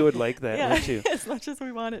reviews. You would like that, wouldn't you? As much as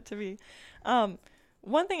we want it to be.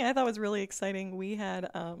 One thing I thought was really exciting, we had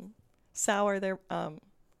Sauer.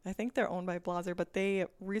 I think they're owned by Blaser, but they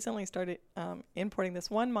recently started importing this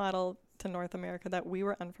one model to North America that we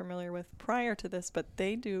were unfamiliar with prior to this, but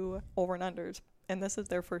they do over and unders, and this is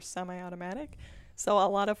their first semi-automatic. So a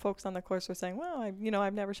lot of folks on the course were saying, well,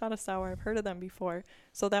 I've never shot a Sauer. I've heard of them before.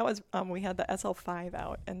 So that was, we had the SL5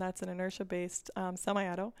 out, and that's an inertia-based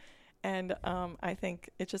semi-auto. And I think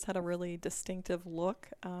it just had a really distinctive look.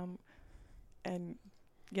 And,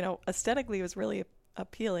 you know, aesthetically it was really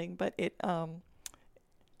appealing, but it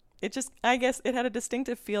just, I guess it had a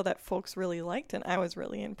distinctive feel that folks really liked, and I was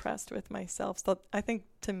really impressed with myself. So I think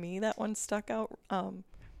to me that one stuck out.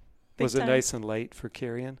 Was it nice and light for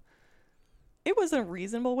carrying? It was a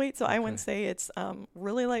reasonable weight, so I wouldn't say it's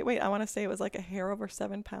really lightweight. I want to say it was like a hair over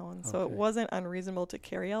 7 pounds, so it wasn't unreasonable to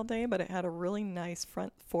carry all day, but it had a really nice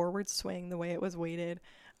forward swing the way it was weighted.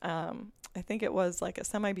 I think it was like a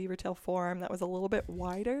semi-beaver tail forearm that was a little bit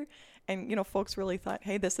wider, and, you know, folks really thought,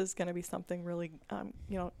 hey, this is going to be something really,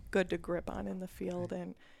 good to grip on in the field,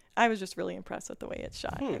 and I was just really impressed with the way it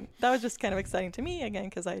shot. And that was just kind of exciting to me, again,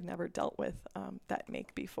 because I had never dealt with that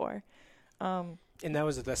make before. And that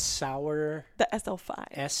was the Sauer? The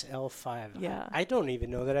SL5. SL5. Yeah. I don't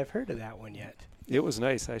even know that I've heard of that one yet. It was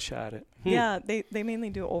nice. I shot it. Yeah, they mainly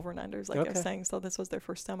do over and unders, like I was saying. So this was their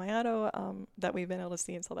first semi-auto that we've been able to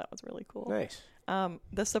see, and so that was really cool. Nice.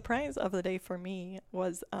 The surprise of the day for me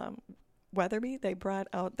was Weatherby. They brought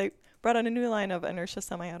out a new line of inertia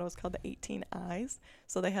semi-autos called the 18Is.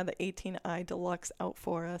 So they had the 18I Deluxe out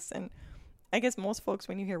for us, and I guess most folks,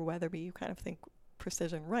 when you hear Weatherby, you kind of think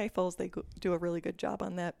precision rifles. They do a really good job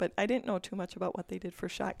on that, but I didn't know too much about what they did for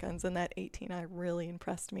shotguns, and that 18I really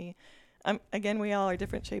impressed me. Again, we all are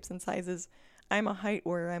different shapes and sizes. I'm a height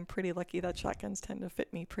where I'm pretty lucky that shotguns tend to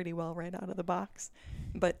fit me pretty well right out of the box.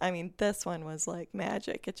 But, I mean, this one was like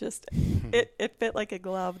magic. It just, it fit like a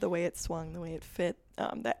glove, the way it swung, the way it fit.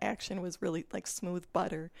 The action was really like smooth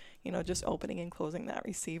butter, just opening and closing that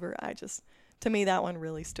receiver. To me, that one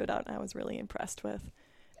really stood out, and I was really impressed with.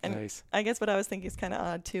 And nice. I guess what I was thinking is kind of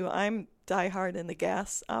odd, too. I'm diehard in the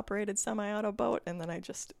gas-operated semi-auto boat, and then I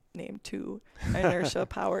just named 2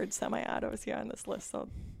 inertia-powered semi-autos here on this list. So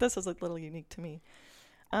this was a little unique to me.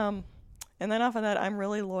 And then off of that, I'm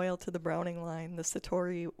really loyal to the Browning line. The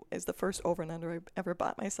Satori is the first over and under I ever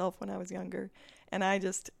bought myself when I was younger. And I'm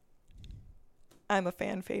a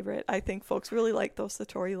fan favorite. I think folks really like those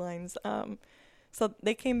Satori lines. So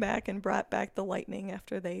they came back and brought back the Lightning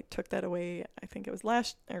after they took that away. I think it was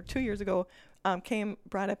 2 years ago.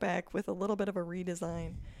 Brought it back with a little bit of a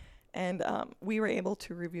redesign, and we were able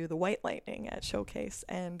to review the White Lightning at Showcase.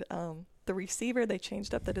 And the receiver, they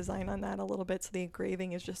changed up the design on that a little bit, so the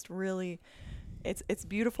engraving is just really, it's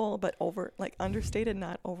beautiful, but understated,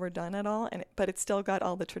 not overdone at all. But it's still got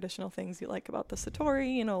all the traditional things you like about the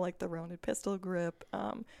Satori, like the rounded pistol grip,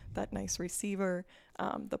 that nice receiver,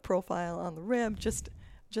 the profile on the rib, just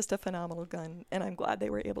just a phenomenal gun, and I'm glad they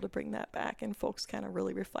were able to bring that back, and folks kind of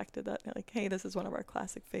really reflected that, like, hey, this is one of our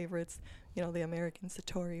classic favorites, the American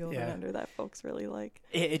Satori over and under that folks really like.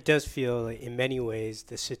 It does feel, in many ways,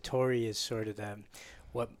 the Satori is sort of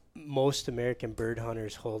what most American bird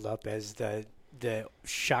hunters hold up as the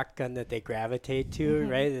shotgun that they gravitate to,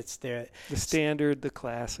 right? It's the standard, the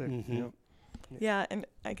classic. Yep. Yeah, and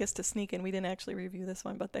I guess to sneak in, we didn't actually review this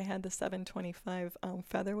one, but they had the 725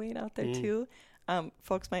 featherweight out there too.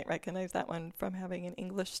 Folks might recognize that one from having an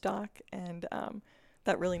English stock and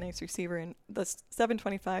that really nice receiver. And the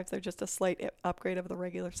 725s, they're just a slight upgrade of the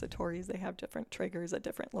regular Satoris. They have different triggers, a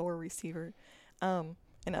different lower receiver, and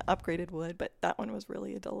an upgraded wood, but that one was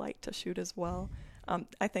really a delight to shoot as well.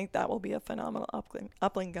 I think that will be a phenomenal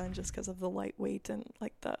upland gun just because of the lightweight and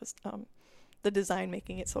like the design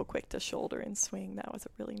making it so quick to shoulder and swing. That was a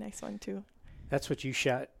really nice one too. That's what you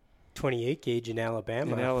shot 28 gauge in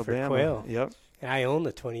Alabama for quail. Yep. And I own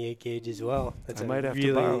the 28 gauge as well. I might have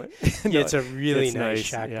to borrow it. It's a really nice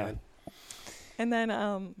shotgun. Yeah. And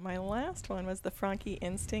then my last one was the Franchi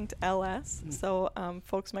Instinct LS. So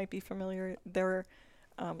folks might be familiar. They're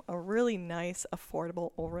a really nice,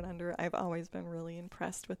 affordable over and under. I've always been really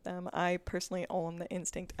impressed with them. I personally own the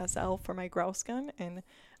Instinct SL for my grouse gun, and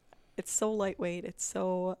it's so lightweight. It's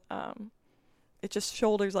so it just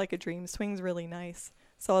shoulders like a dream. Swings really nice.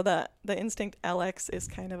 So the Instinct LX is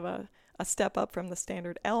kind of a step up from the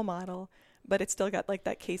standard L model, but it's still got like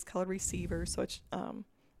that case-colored receiver. So it's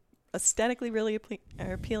aesthetically really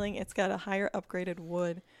appealing. It's got a higher upgraded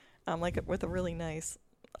wood, with a really nice.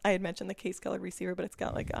 I had mentioned the case-colored receiver, but it's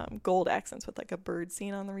got like gold accents with like a bird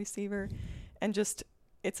scene on the receiver, and just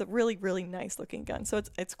it's a really, really nice looking gun. So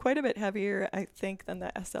it's quite a bit heavier, I think, than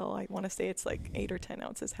the SL. I want to say it's like 8 or 10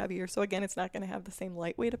 ounces heavier. So again, it's not going to have the same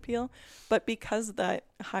lightweight appeal, but because of that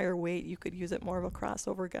higher weight, you could use it more of a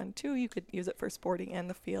crossover gun too. You could use it for sporting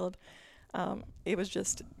and the field. It was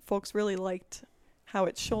just, folks really liked how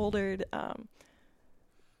it shouldered.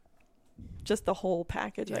 Just the whole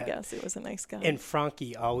package, I guess. It was a nice gun. And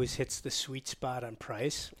Franchi always hits the sweet spot on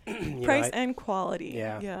price. And quality.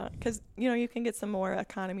 Yeah. Because, you can get some more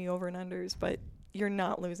economy over and unders, but you're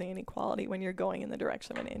not losing any quality when you're going in the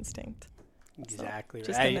direction of an Instinct. Exactly. So,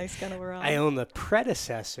 just a nice gun overall. I own the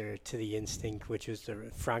predecessor to the Instinct, which was the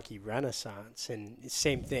Franchi Renaissance, and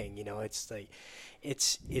same thing. It's like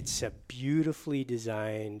it's a beautifully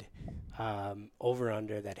designed over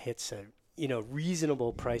under that hits a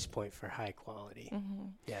reasonable price point for high quality. Mm-hmm.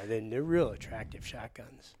 Yeah, then they're real attractive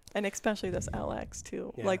shotguns. And especially this LX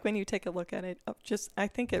too. Yeah. Like when you take a look at it, I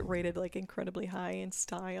think it rated like incredibly high in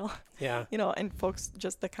style. Yeah. And folks,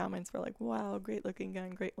 just the comments were like, wow, great looking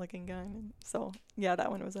gun. And so yeah, that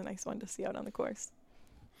one was a nice one to see out on the course.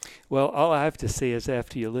 Well, all I have to say is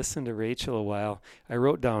after you listen to Rachel a while, I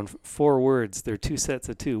wrote down 4 words. They're 2 sets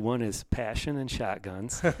of 2. One is passion and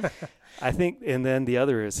shotguns. I think, and then the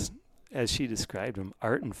other is, as she described them,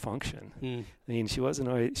 art and function. I mean, she wasn't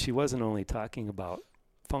only talking about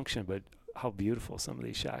function, but how beautiful some of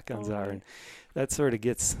these shotguns are, and that sort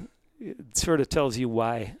of tells you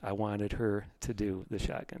why I wanted her to do the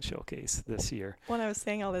shotgun showcase this year. When I was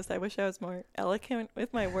saying all this, I wish I was more eloquent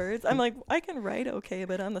with my words. I'm like, I can write okay,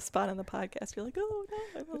 but on the spot on the podcast, you're like, oh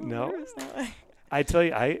no, I'm a little nervous now. I tell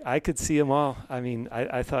you, I could see them all. I mean,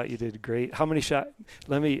 I thought you did great. How many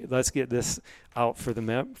let's get this out for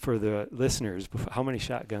the listeners. How many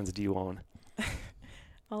shotguns do you own?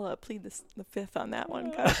 I'll plead the fifth on that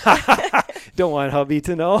one. Don't want hubby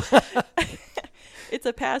to know. It's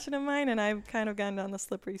a passion of mine, and I've kind of gone down the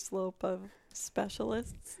slippery slope of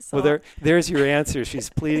specialists. So well, there's your answer. She's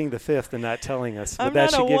pleading the fifth and not telling us. But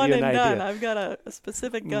that should give you an idea. Done. I've got a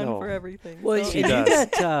specific gun for everything. Well,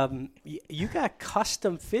 so. you got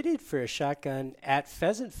custom fitted for a shotgun at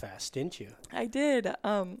Pheasant Fest, didn't you? I did.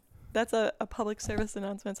 That's a public service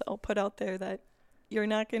announcement I'll put out there, that you're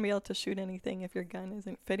not going to be able to shoot anything if your gun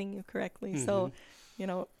isn't fitting you correctly. Mm-hmm. So,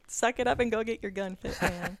 suck it up and go get your gun fit,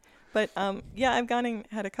 man. But, I've gone and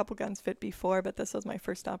had a couple guns fit before, but this was my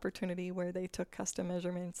first opportunity where they took custom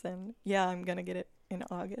measurements. And, I'm going to get it in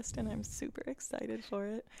August, and I'm super excited for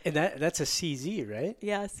it. And that's a CZ, right?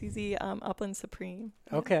 Yeah, CZ Upland Supreme.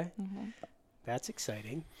 Okay. Mm-hmm. That's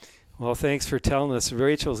exciting. Well, thanks for telling us.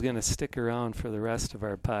 Rachel's going to stick around for the rest of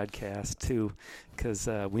our podcast, too, because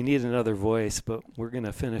we need another voice, but we're going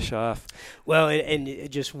to finish off. Well, and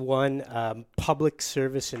just one public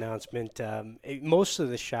service announcement. Most of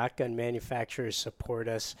the shotgun manufacturers support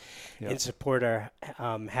us and support our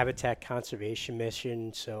habitat conservation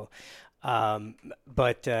mission. So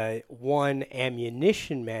But one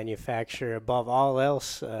ammunition manufacturer above all else.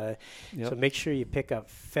 So make sure you pick up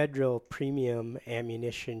Federal Premium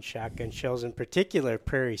Ammunition shotgun shells, in particular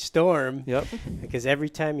Prairie Storm. Yep. Because every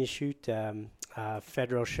time you shoot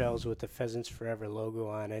Federal shells with the Pheasants Forever logo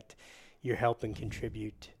on it, you're helping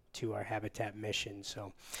contribute to our habitat mission.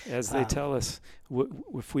 So, as they tell us,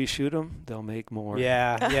 if we shoot them, they'll make more.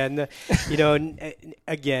 Yeah, and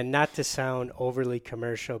again, not to sound overly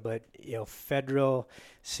commercial, but Federal,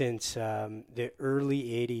 since the early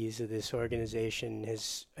 '80s of this organization,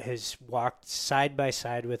 has walked side by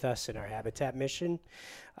side with us in our habitat mission.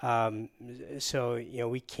 So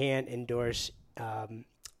we can't endorse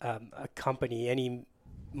a company any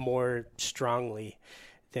more strongly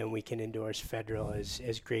than we can endorse Federal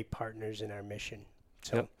as great partners in our mission.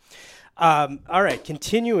 So, all right,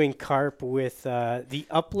 continuing, Carp, with the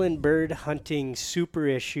Upland Bird Hunting Super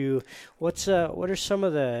Issue. What are some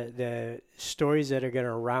of the stories that are going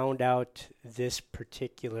to round out this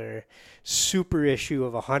particular super issue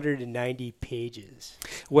of 190 pages?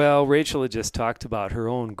 Well, Rachel had just talked about her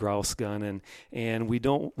own grouse gun, and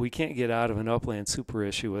we can't get out of an Upland Super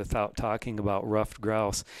Issue without talking about ruffed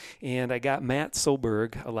grouse. And I got Matt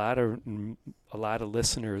Soberg. A lot of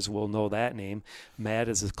listeners will know that name. Matt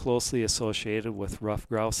is closely associated with Ruffed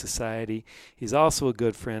Grouse Society. He's also a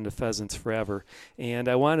good friend of Pheasants Forever. And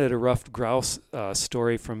I wanted a ruffed grouse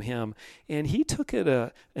story from him. And he took it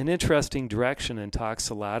an interesting direction and talks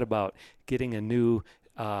a lot about getting a new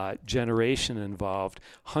generation involved.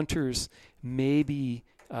 Hunters maybe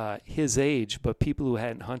his age, but people who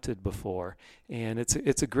hadn't hunted before. And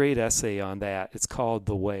it's a great essay on that. It's called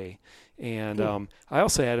The Way. And I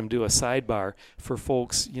also had him do a sidebar for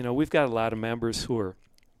folks. We've got a lot of members who are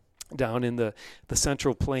down in the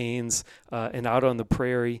Central Plains and out on the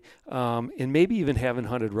prairie, and maybe even haven't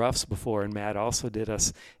hunted ruffs before. And Matt also did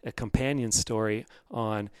us a companion story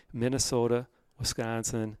on Minnesota,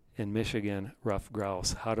 Wisconsin, and Michigan ruffed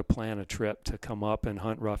grouse, how to plan a trip to come up and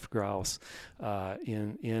hunt ruffed grouse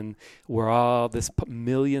in where all this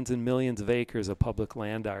millions and millions of acres of public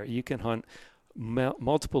land are. You can hunt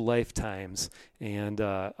multiple lifetimes and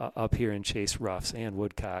up here and chase ruffs and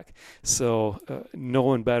woodcock. So no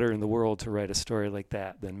one better in the world to write a story like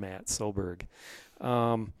that than Matt Soberg.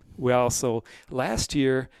 We also, last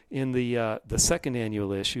year in the second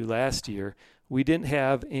annual issue, we didn't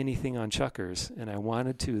have anything on chukars, and I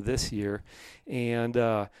wanted to this year, and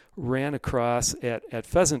ran across at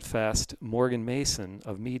Pheasant Fest Morgan Mason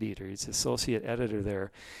of Meat Eater. He's associate editor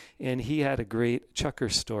there, and he had a great chukar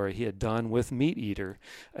story he had done with Meat Eater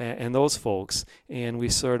and those folks, and we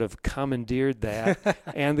sort of commandeered that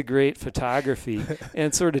and the great photography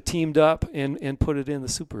and sort of teamed up and put it in the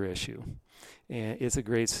super issue. And it's a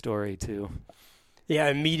great story, too.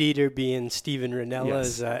 Yeah, Meat Eater being Stephen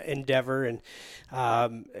Ranella's endeavor,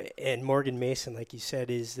 and Morgan Mason, like you said,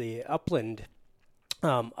 is the Upland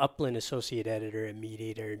associate editor at Meat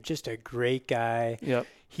Eater. Just a great guy. Yep.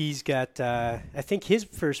 He's got, I think, his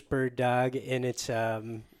first bird dog, and it's,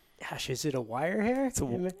 is it a wire hair?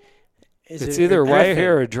 It's either a wire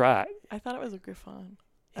hair or a dry. I thought it was a Griffon.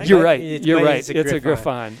 You're right. It's a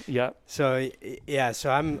Griffon. Yep. So so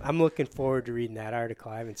I'm looking forward to reading that article.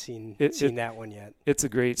 I haven't seen that one yet. It's a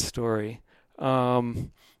great story.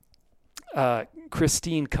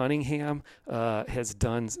 Christine Cunningham has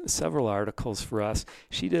done several articles for us.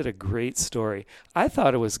 She did a great story. I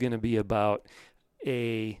thought it was going to be about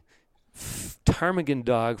a ptarmigan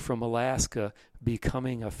dog from Alaska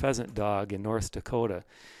becoming a pheasant dog in North Dakota.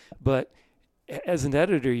 But as an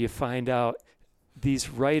editor, you find out these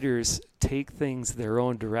writers take things their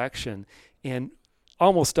own direction, and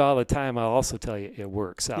almost all the time, I'll also tell you, it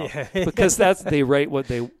works out because they write what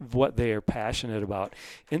they are passionate about.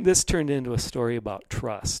 And this turned into a story about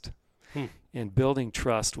trust and building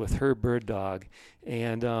trust with her bird dog,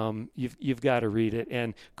 and you've got to read it.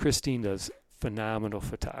 And Christine does phenomenal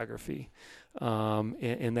photography.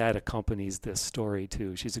 And that accompanies this story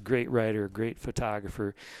too. She's a great writer, a great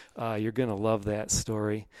photographer. You're going to love that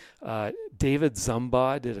story. David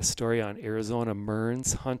Zumbaugh did a story on Arizona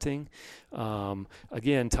Merns hunting.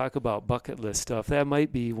 Again, talk about bucket list stuff. That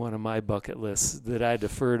might be one of my bucket lists that I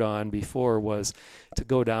deferred on before, was to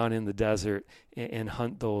go down in the desert and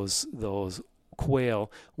hunt those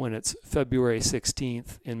quail when it's February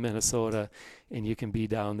 16th in Minnesota, and you can be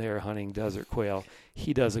down there hunting desert quail.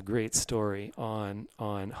 He does a great story on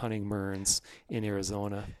hunting Merns in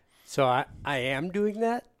Arizona. So I am doing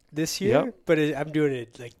that this year, but I'm doing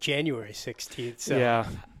it like January 16th. So yeah.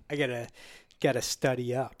 I got to got to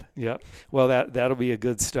study up. Yep. Well, that'll be a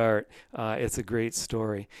good start. It's a great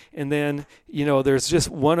story. And then, there's just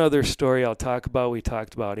one other story I'll talk about. We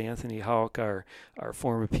talked about Anthony Houck, our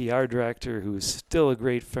former PR director, who's still a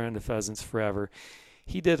great friend of Pheasants Forever.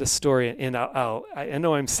 He did a story, and I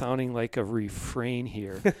know I'm sounding like a refrain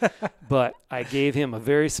here, but I gave him a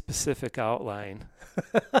very specific outline,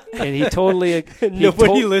 and he totally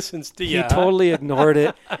nobody listens to you. He totally ignored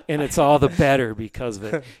it, and it's all the better because of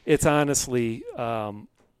it. It's honestly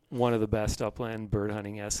one of the best upland bird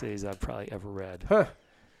hunting essays I've probably ever read. Huh.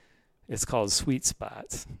 It's called Sweet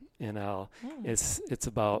Spots, and it's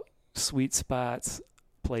about sweet spots,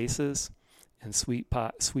 places, and sweet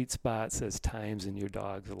spots as times in your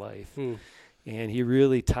dog's life. And he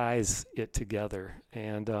really ties it together.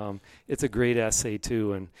 And it's a great essay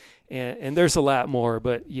too. And there's a lot more,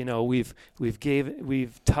 but we've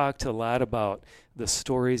talked a lot about the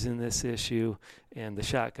stories in this issue and the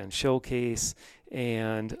shotgun showcase,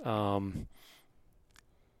 and I'm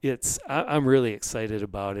really excited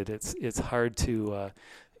about it. It's hard to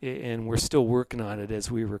and we're still working on it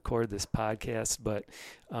as we record this podcast, but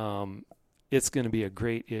it's going to be a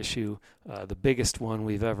great issue, the biggest one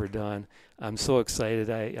we've ever done. I'm so excited.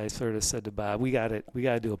 I sort of said to Bob, we got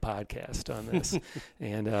to do a podcast on this,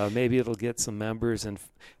 and maybe it'll get some members. And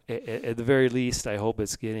at the very least, I hope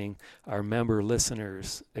it's getting our member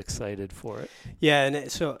listeners excited for it. Yeah,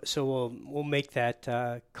 and so we'll make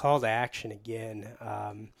that call to action again.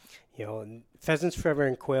 Pheasants Forever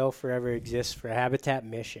and Quail Forever exists for a habitat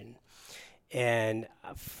mission, and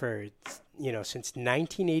for since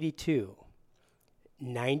 1982.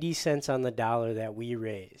 90 cents on the dollar that we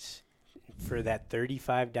raise for that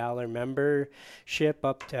 $35 membership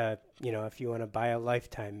up to, if you want to buy a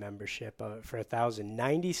lifetime membership for $1,000,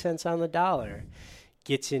 90 cents on the dollar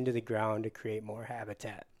gets into the ground to create more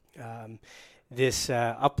habitat. This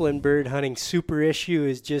upland bird hunting super issue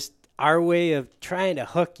is just our way of trying to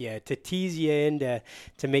hook you, to tease you into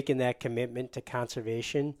making that commitment to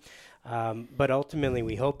conservation. But ultimately,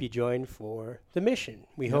 we hope you join for the mission.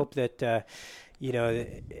 We hope that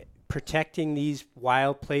protecting these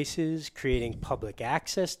wild places, creating public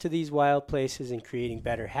access to these wild places, and creating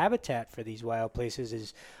better habitat for these wild places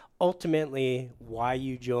is ultimately why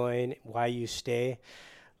you join, why you stay.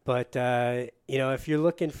 But, if you're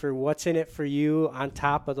looking for what's in it for you on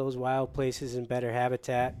top of those wild places and better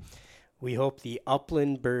habitat, we hope the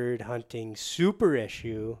Upland Bird Hunting Super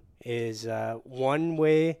Issue is one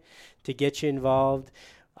way to get you involved.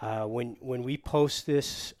 When we post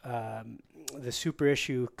this, the Super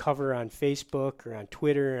Issue cover on Facebook or on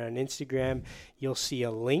Twitter or on Instagram, you'll see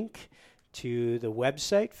a link to the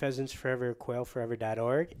website,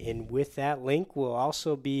 pheasantsforever.quailforever.org. And with that link will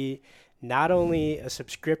also be not only a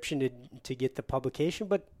subscription to get the publication,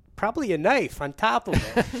 but probably a knife on top of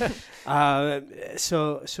it.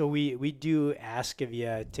 So we do ask of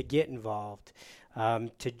you to get involved,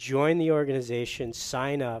 to join the organization,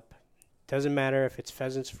 sign up. Doesn't matter if it's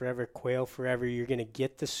Pheasants Forever, Quail Forever, you're going to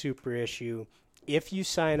get the super issue. If you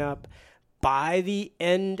sign up by the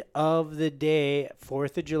end of the day,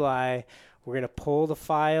 4th of July, we're going to pull the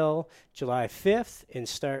file July 5th and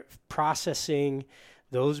start processing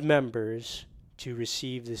those members to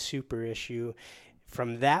receive the super issue.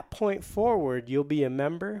 From that point forward, you'll be a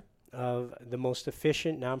member of the most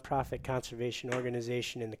efficient nonprofit conservation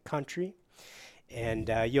organization in the country. And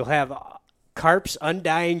you'll have Carp's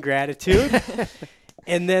undying gratitude.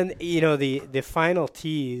 And then, the final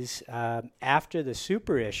tease after the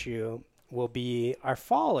super issue will be our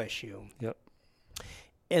fall issue. Yep.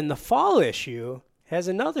 And the fall issue has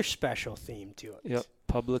another special theme to it. Yep.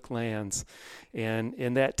 Public lands.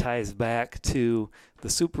 And that ties back to the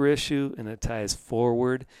super issue, and it ties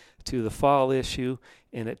forward to the fall issue,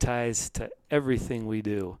 and it ties to everything we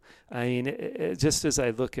do. I mean, just as I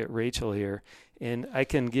look at Rachel here, and I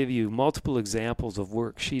can give you multiple examples of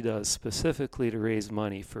work she does specifically to raise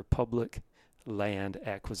money for public land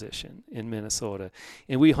acquisition in Minnesota.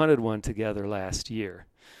 And we hunted one together last year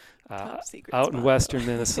out in western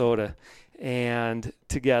Minnesota, and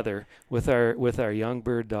together with our young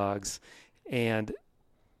bird dogs. And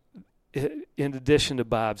in addition to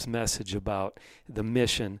Bob's message about the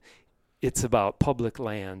mission, it's about public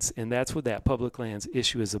lands, and that's what that public lands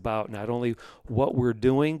issue is about. Not only what we're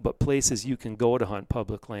doing, but places you can go to hunt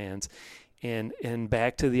public lands. And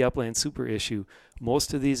back to the Upland Super issue,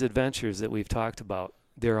 most of these adventures that we've talked about,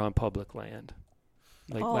 they're on public land.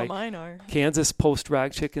 Like mine are. Kansas Post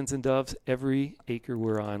Rock Chickens and Doves, every acre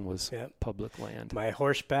we're on was public land. My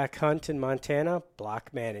horseback hunt in Montana,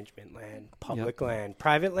 block management land, public land.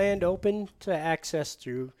 Private land open to access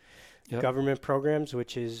through government programs,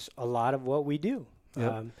 which is a lot of what we do.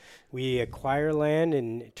 Yep. We acquire land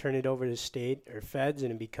and turn it over to state or feds,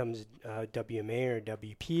 and it becomes WMA or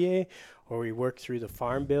WPA, or we work through the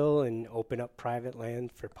Farm Bill and open up private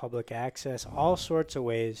land for public access. All sorts of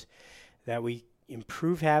ways that we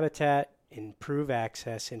improve habitat, improve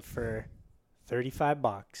access, and for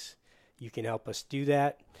 $35, you can help us do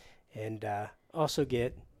that, and also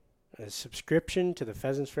get a subscription to the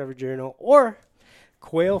Pheasants Forever Journal or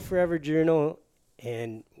Quail Forever Journal.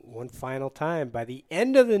 And one final time, by the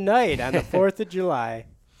end of the night on the 4th of July,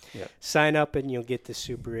 sign up and you'll get the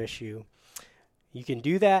super issue. You can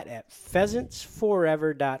do that at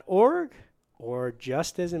pheasantsforever.org, or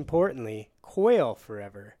just as importantly,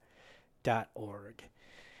 quailforever.org.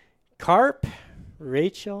 Carp,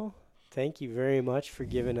 Rachel, thank you very much for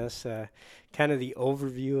giving us kind of the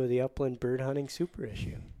overview of the Upland Bird Hunting Super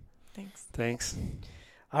Issue. Thanks.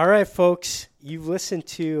 All right, folks, you've listened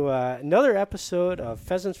to another episode of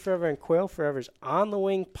Pheasants Forever and Quail Forever's On the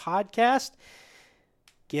Wing podcast.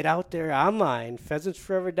 Get out there online,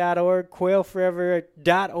 pheasantsforever.org,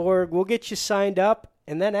 quailforever.org. We'll get you signed up,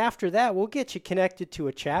 and then after that, we'll get you connected to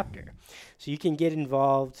a chapter. So you can get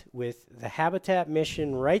involved with the Habitat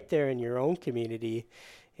mission right there in your own community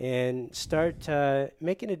and start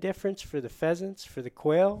making a difference for the pheasants, for the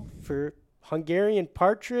quail, for Hungarian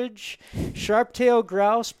partridge, sharp-tailed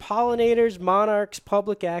grouse, pollinators, monarchs,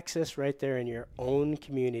 public access right there in your own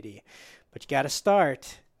community. But you got to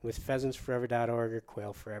start with pheasantsforever.org or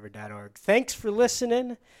quailforever.org. Thanks for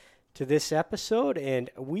listening to this episode, and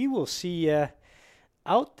we will see you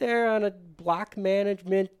out there on a block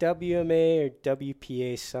management, WMA or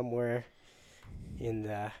WPA somewhere in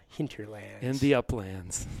the hinterlands. In the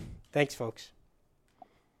uplands. Thanks, folks.